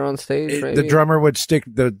brother on stage. The drummer would stick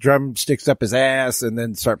the drumsticks up his ass and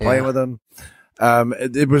then start playing with them.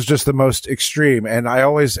 It was just the most extreme. And I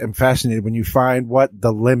always am fascinated when you find what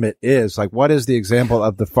the limit is. Like, what is the example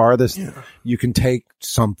of the farthest you can take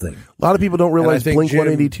something? A lot of people don't realize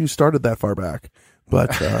Blink-182 started that far back.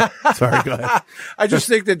 But, sorry, go ahead. I just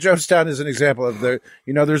think that Jonestown is an example of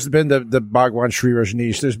there's been the Bhagwan Sri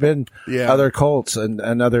Rajneesh. There's been other cults and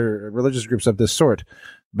other religious groups of this sort.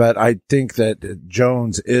 But I think that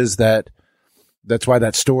Jones is that's why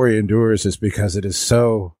that story endures, is because it is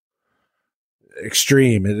so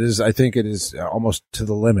extreme. I think it is almost to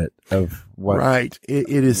the limit of what. Right. It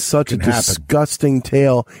is such a disgusting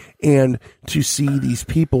tale. And to see these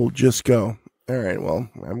people just go, all right, well,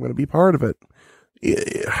 I'm going to be part of it.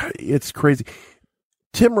 It's crazy.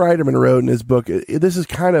 Tim Reiterman wrote in his book, this is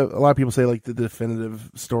kind of, a lot of people say, like, the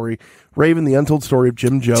definitive story. Raven, the Untold Story of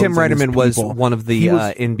Jim Jones. Tim Reiterman was one of the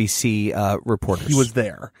NBC reporters. He was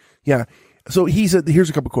there. Yeah. So he said, here's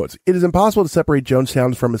a couple quotes. It is impossible to separate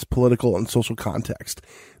Jonestown from its political and social context.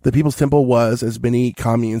 The People's Temple was, as many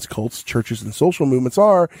communes, cults, churches, and social movements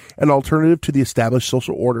are, an alternative to the established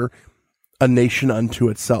social order, a nation unto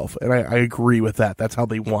itself. And I agree with that. That's how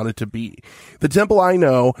they want it to be. The temple, I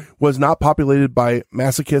know, was not populated by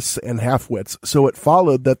masochists and halfwits, so it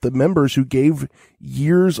followed that the members who gave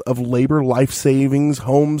years of labor, life savings,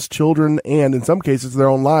 homes, children, and in some cases their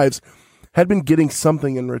own lives, had been getting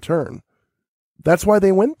something in return. That's why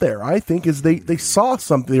they went there, I think, is they saw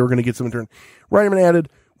something they were going to get some in return. Reiterman added,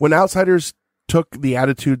 when outsiders took the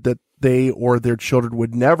attitude that they or their children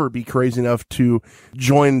would never be crazy enough to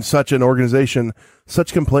join such an organization,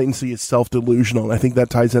 such complacency is self-delusional. And I think that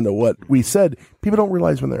ties into what we said. People don't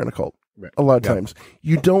realize when they're in a cult. Right. A lot of times.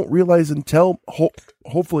 You don't realize until,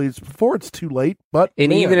 hopefully it's before it's too late. But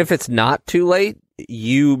even if it's not too late,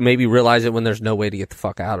 you maybe realize it when there's no way to get the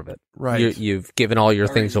fuck out of it. Right. You've given all your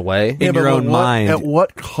things away in your own mind. At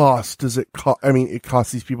what cost does it cost? I mean, it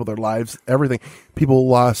costs these people their lives, everything. People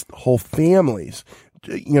lost whole families.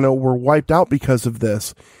 Were wiped out because of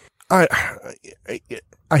this. I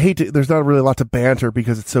hate to, there's not really a lot to banter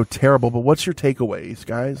because it's so terrible, but what's your takeaways,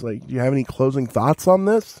 guys? Like, do you have any closing thoughts on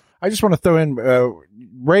this? I just want to throw in,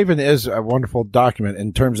 Raven is a wonderful document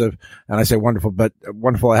in terms of, and I say wonderful, but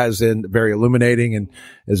wonderful as in very illuminating and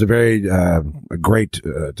is a very, a great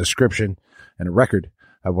description and a record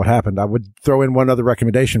of what happened. I would throw in one other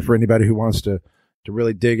recommendation for anybody who wants to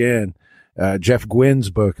really dig in. Jeff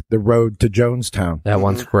Gwynn's book, The Road to Jonestown. That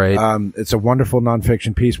one's great. It's a wonderful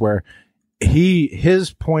nonfiction piece where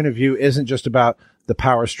his point of view isn't just about the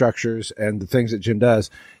power structures and the things that Jim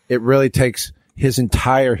does. It really takes his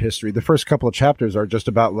entire history. The first couple of chapters are just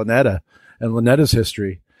about Lynetta and Lynetta's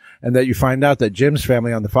history, and that you find out that Jim's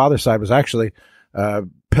family on the father's side was actually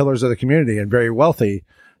pillars of the community and very wealthy,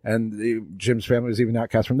 and Jim's family was even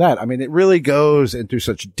outcast from that. I mean, it really goes into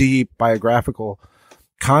such deep biographical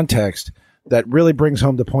context that really brings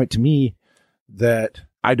home the point to me that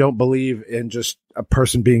I don't believe in just a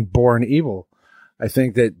person being born evil. I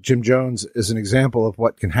think that Jim Jones is an example of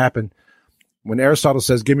what can happen. When Aristotle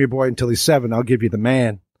says, give me a boy until he's 7, I'll give you the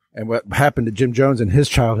man. And what happened to Jim Jones in his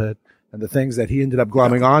childhood and the things that he ended up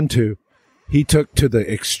glomming onto, he took to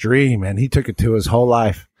the extreme, and he took it to his whole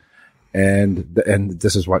life. And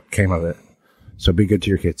this is what came of it. So be good to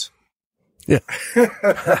your kids. Yeah.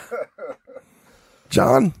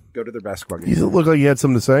 John? Go to their basketball game. You look like you had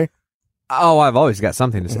something to say. Oh, I've always got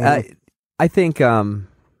something to say. Mm-hmm.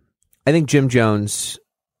 I think Jim Jones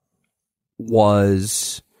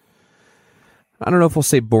was, I don't know if we'll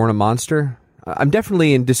say born a monster. I'm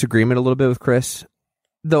definitely in disagreement a little bit with Chris,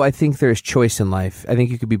 though I think there's choice in life. I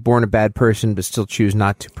think you could be born a bad person but still choose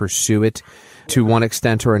not to pursue it to one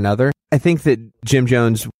extent or another. I think that Jim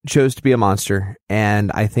Jones chose to be a monster,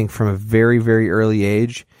 and I think from a very, very early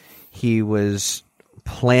age, he was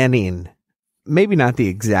planning, maybe not the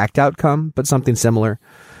exact outcome, but something similar,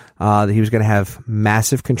 that he was going to have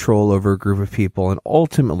massive control over a group of people, and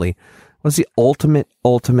ultimately, what's the ultimate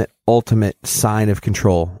sign of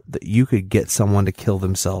control? That you could get someone to kill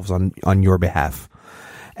themselves on your behalf.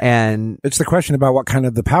 And it's the question about what kind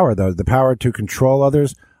of the power, though, the power to control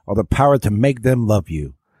others or the power to make them love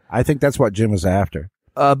you. I think that's what Jim was after.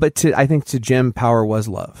 But I think to Jim, power was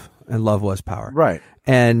love, and love was power. Right.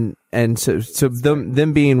 And so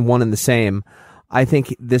them being one and the same, I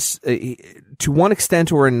think this, to one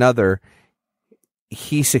extent or another,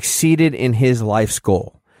 he succeeded in his life's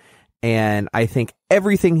goal. And I think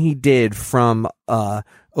everything he did, from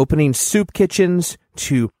opening soup kitchens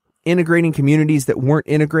to integrating communities that weren't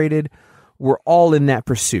integrated, were all in that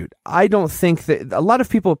pursuit. I don't think that a lot of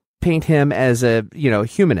people paint him as a,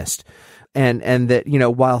 humanist, and that,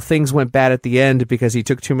 while things went bad at the end because he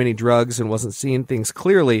took too many drugs and wasn't seeing things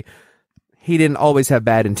clearly, he didn't always have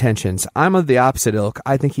bad intentions. I'm of the opposite ilk.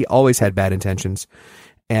 I think he always had bad intentions.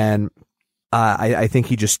 And I think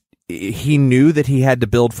he knew that he had to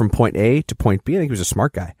build from point A to point B. I think he was a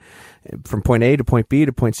smart guy. From point A to point B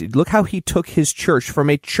to point C. Look how he took his church from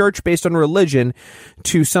a church based on religion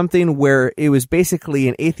to something where it was basically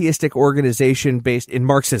an atheistic organization based in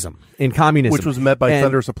Marxism, in communism. Which was met by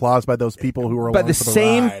thunderous applause by those people who were along by the for the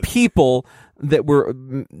same ride. people that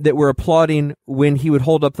were applauding when he would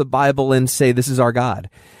hold up the Bible and say, "This is our God."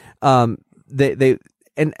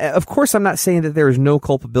 And of course, I'm not saying that there is no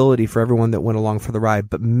culpability for everyone that went along for the ride,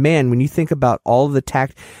 but man, when you think about all of the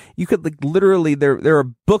you could literally, there are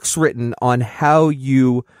books written on how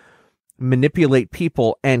you manipulate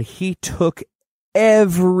people, and he took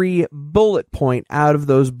every bullet point out of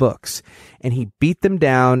those books, and he beat them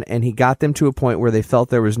down, and he got them to a point where they felt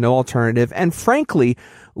there was no alternative. And frankly,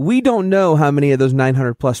 we don't know how many of those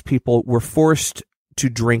 900 plus people were forced to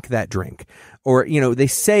drink that drink, or they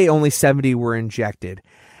say only 70 were injected.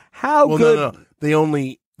 No. They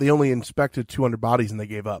only inspected 200 bodies and they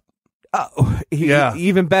gave up. Oh,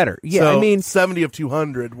 even better. Yeah, so I mean, 70 of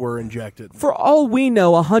 200 were injected. For all we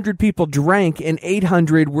know, 100 people drank and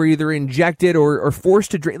 800 were either injected or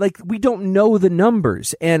forced to drink. Like, we don't know the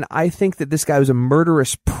numbers. And I think that this guy was a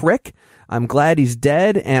murderous prick. I'm glad he's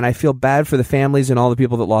dead, and I feel bad for the families and all the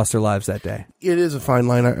people that lost their lives that day. It is a fine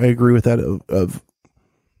line. I agree with that. Of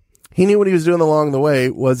he knew what he was doing along the way.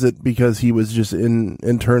 Was it because he was just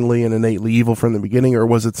internally and innately evil from the beginning, or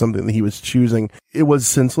was it something that he was choosing? It was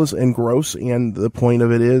senseless and gross, and the point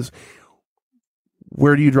of it is,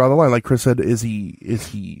 where do you draw the line? Like Chris said, is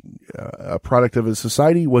he a product of his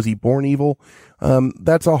society? Was he born evil?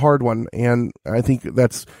 That's a hard one, and I think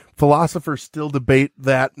that's philosophers still debate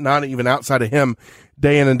that, not even outside of him,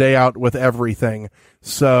 day in and day out with everything.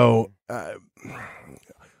 So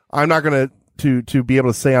I'm not going to be able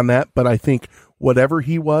to say on that, but I think whatever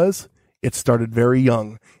he was, it started very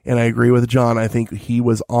young. And I agree with John. I think he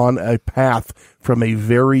was on a path from a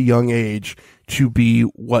very young age to be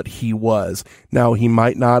what he was. Now, he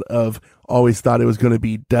might not have always thought it was going to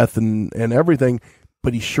be death and everything,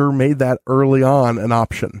 but he sure made that early on an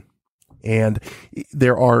option. And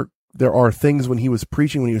there are things when he was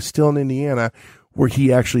preaching, when he was still in Indiana, where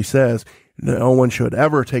he actually says, no one should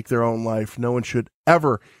ever take their own life. No one should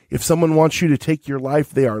ever. If someone wants you to take your life,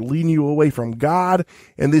 they are leading you away from God.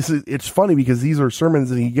 And it's funny because these are sermons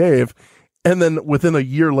that he gave. And then within a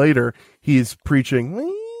year later, he's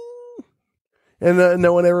preaching. And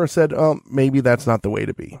no one ever said, maybe that's not the way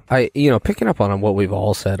to be. Picking up on what we've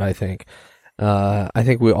all said, I think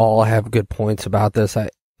we all have good points about this.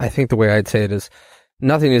 I think the way I'd say it is,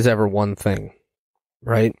 nothing is ever one thing,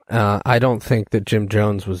 right? I don't think that Jim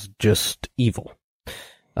Jones was just evil.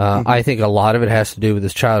 I think a lot of it has to do with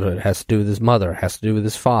his childhood, has to do with his mother, has to do with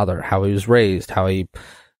his father, how he was raised, how he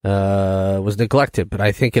was neglected. But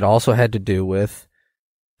I think it also had to do with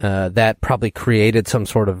that probably created some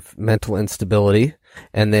sort of mental instability.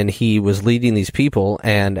 And then he was leading these people.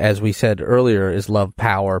 And as we said earlier, is love,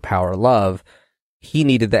 power, power, love. He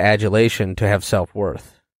needed the adulation to have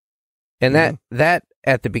self-worth. And that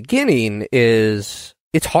at the beginning it's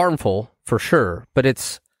harmful for sure, but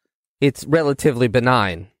it's relatively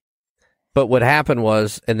benign. But what happened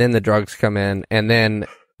was, and then the drugs come in, and then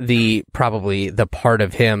probably the part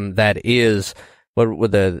of him that is what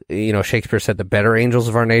Shakespeare said, the better angels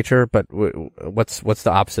of our nature, but what's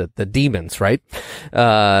the opposite? The demons, right?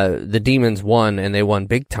 The demons won, and they won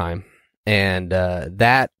big time. And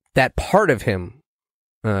that part of him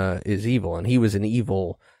is evil, and he was in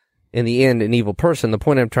the end, an evil person. The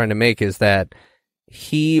point I'm trying to make is that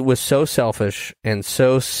he was so selfish and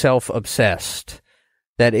so self-obsessed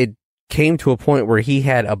that it came to a point where he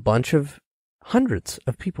had hundreds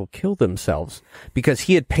of people kill themselves because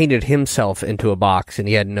he had painted himself into a box and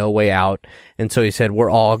he had no way out. And so he said, we're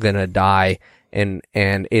all going to die. And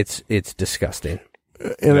it's disgusting.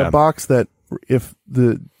 In a box that, if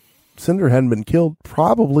the senator hadn't been killed,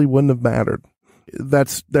 probably wouldn't have mattered.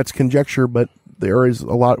 That's conjecture, but there is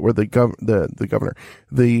a lot where the governor,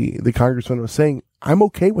 the congressman was saying, I'm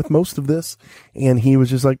okay with most of this. And he was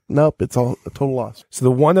just like, nope, it's all a total loss. So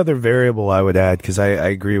the one other variable I would add, because I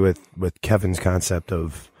agree with Kevin's concept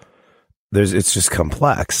of it's just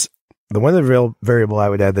complex. The one other variable I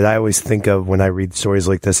would add that I always think of when I read stories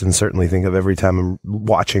like this, and certainly think of every time I'm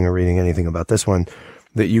watching or reading anything about this one,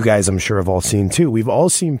 that you guys I'm sure have all seen too. We've all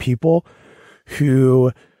seen people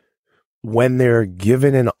who, when they're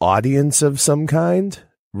given an audience of some kind,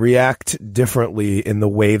 react differently in the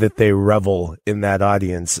way that they revel in that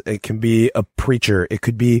audience. It can be a preacher. It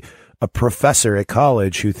could be a professor at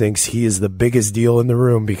college who thinks he is the biggest deal in the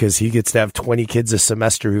room because he gets to have 20 kids a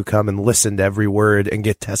semester who come and listen to every word and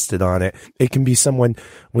get tested on it. It can be someone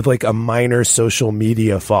with like a minor social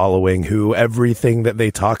media following who everything that they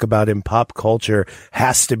talk about in pop culture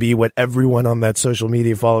has to be what everyone on that social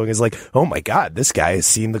media following is like, oh my God, this guy has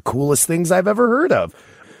seen the coolest things I've ever heard of.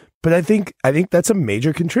 But I think that's a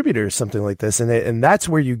major contributor to something like this. And that's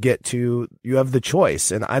where you get to, you have the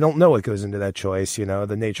choice. And I don't know what goes into that choice,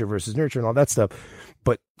 the nature versus nurture and all that stuff.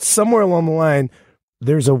 But somewhere along the line,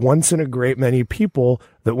 there's a once in a great many people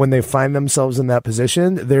that when they find themselves in that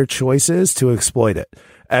position, their choice is to exploit it,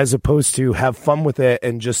 as opposed to have fun with it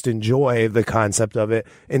and just enjoy the concept of it.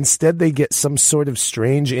 Instead, they get some sort of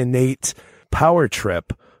strange, innate power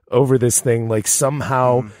trip over this thing. Like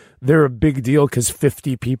somehow they're a big deal because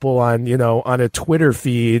 50 people on a Twitter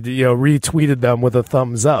feed, retweeted them with a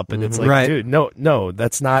thumbs up. And it's like, right. Dude, no,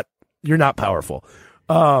 you're not powerful.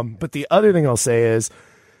 But the other thing I'll say is,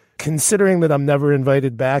 considering that I'm never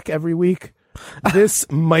invited back every week, this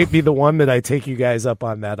might be the one that I take you guys up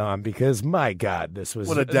on that on, because my God, this was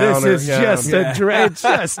what a downer. This is just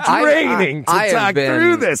draining to talk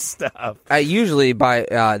through this stuff. I usually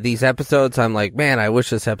by these episodes, I'm like, man, I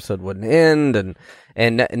wish this episode wouldn't end,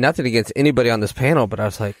 and nothing against anybody on this panel, but I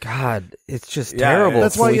was like, God, it's just terrible.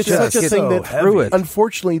 That's why it's such a thing that heavy.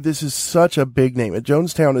 Unfortunately, this is such a big name.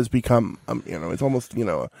 Jonestown has become, it's almost,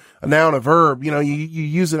 a noun, a verb. You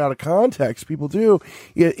use it out of context. People do.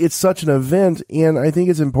 It's such an event, and I think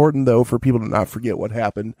it's important though for people to not forget what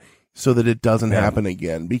happened, so that it doesn't happen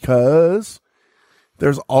again. Because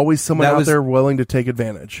there's always someone out there willing to take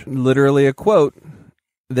advantage. Literally a quote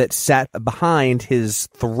that sat behind his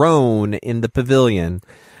throne in the pavilion.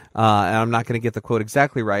 And I'm not going to get the quote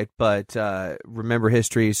exactly right, but remember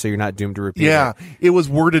history so you're not doomed to repeat it. Yeah, it was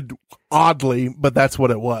worded oddly, but that's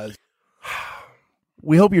what it was.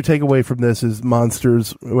 We hope your takeaway from this is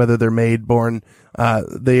monsters, whether they're made, born,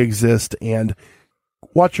 they exist, and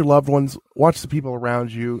watch your loved ones, watch the people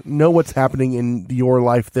around you, know what's happening in your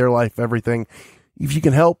life, their life, everything. If you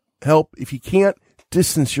can help. If you can't,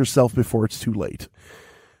 distance yourself before it's too late.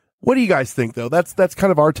 What do you guys think, though? That's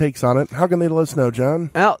kind of our takes on it. How can they let us know,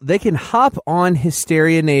 John? Well, they can hop on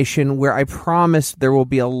Hysteria Nation, where I promise there will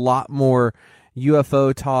be a lot more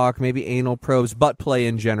UFO talk, maybe anal probes, butt play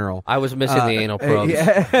in general. I was missing the anal probes.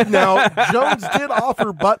 Yeah. Now, Jones did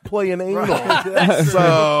offer butt play and anal.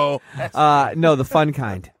 So, no, the fun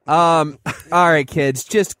kind. All right, kids,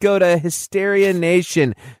 just go to Hysteria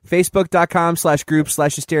Nation,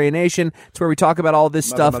 Facebook.com/group/Hysteria Nation. It's where we talk about all this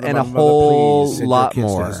stuff and a whole lot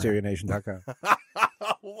more. HysteriaNation.com.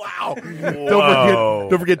 Wow.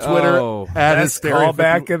 Don't forget Twitter. Best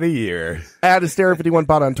callback of the year. At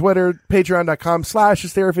Hysteria51pod on Twitter.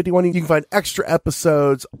 Patreon.com/Hysteria51. You can find extra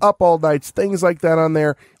episodes, up all nights, things like that on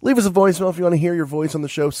there. Leave us a voicemail if you want to hear your voice on the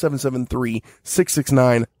show.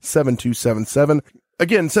 773-669-7277.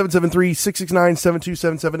 Again,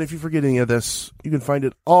 773-669-7277. If you forget any of this, you can find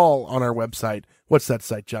it all on our website. What's that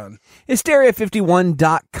site, John?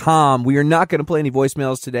 Hysteria51.com. We are not going to play any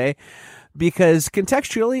voicemails today because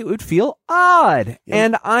contextually it would feel odd,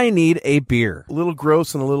 and I need a beer. A little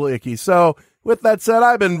gross and a little icky. So, with that said,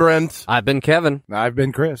 I've been Brent. I've been Kevin. I've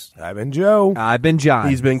been Chris. I've been Joe. I've been John.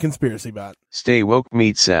 He's been Conspiracy Bot. Stay woke,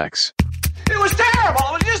 meat sacks. It was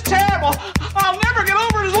terrible. It was just terrible. I'll never get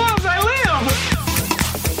over it as long as I live.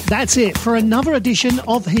 That's it for another edition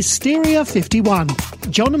of Hysteria 51.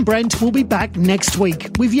 John and Brent will be back next week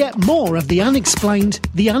with yet more of the unexplained,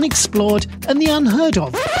 the unexplored, and the unheard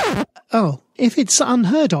of. Oh, if it's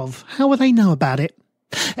unheard of, how will they know about it?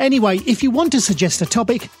 Anyway, if you want to suggest a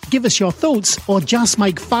topic, give us your thoughts, or just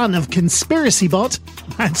make fun of Conspiracy Bot,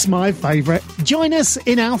 that's my favourite. Join us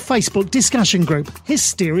in our Facebook discussion group,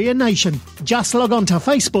 Hysteria Nation. Just log on to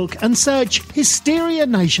Facebook and search Hysteria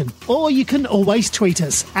Nation, or you can always tweet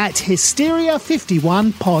us at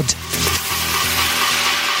Hysteria51Pod.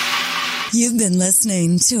 You've been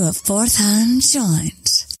listening to a Fourth Hand Joint.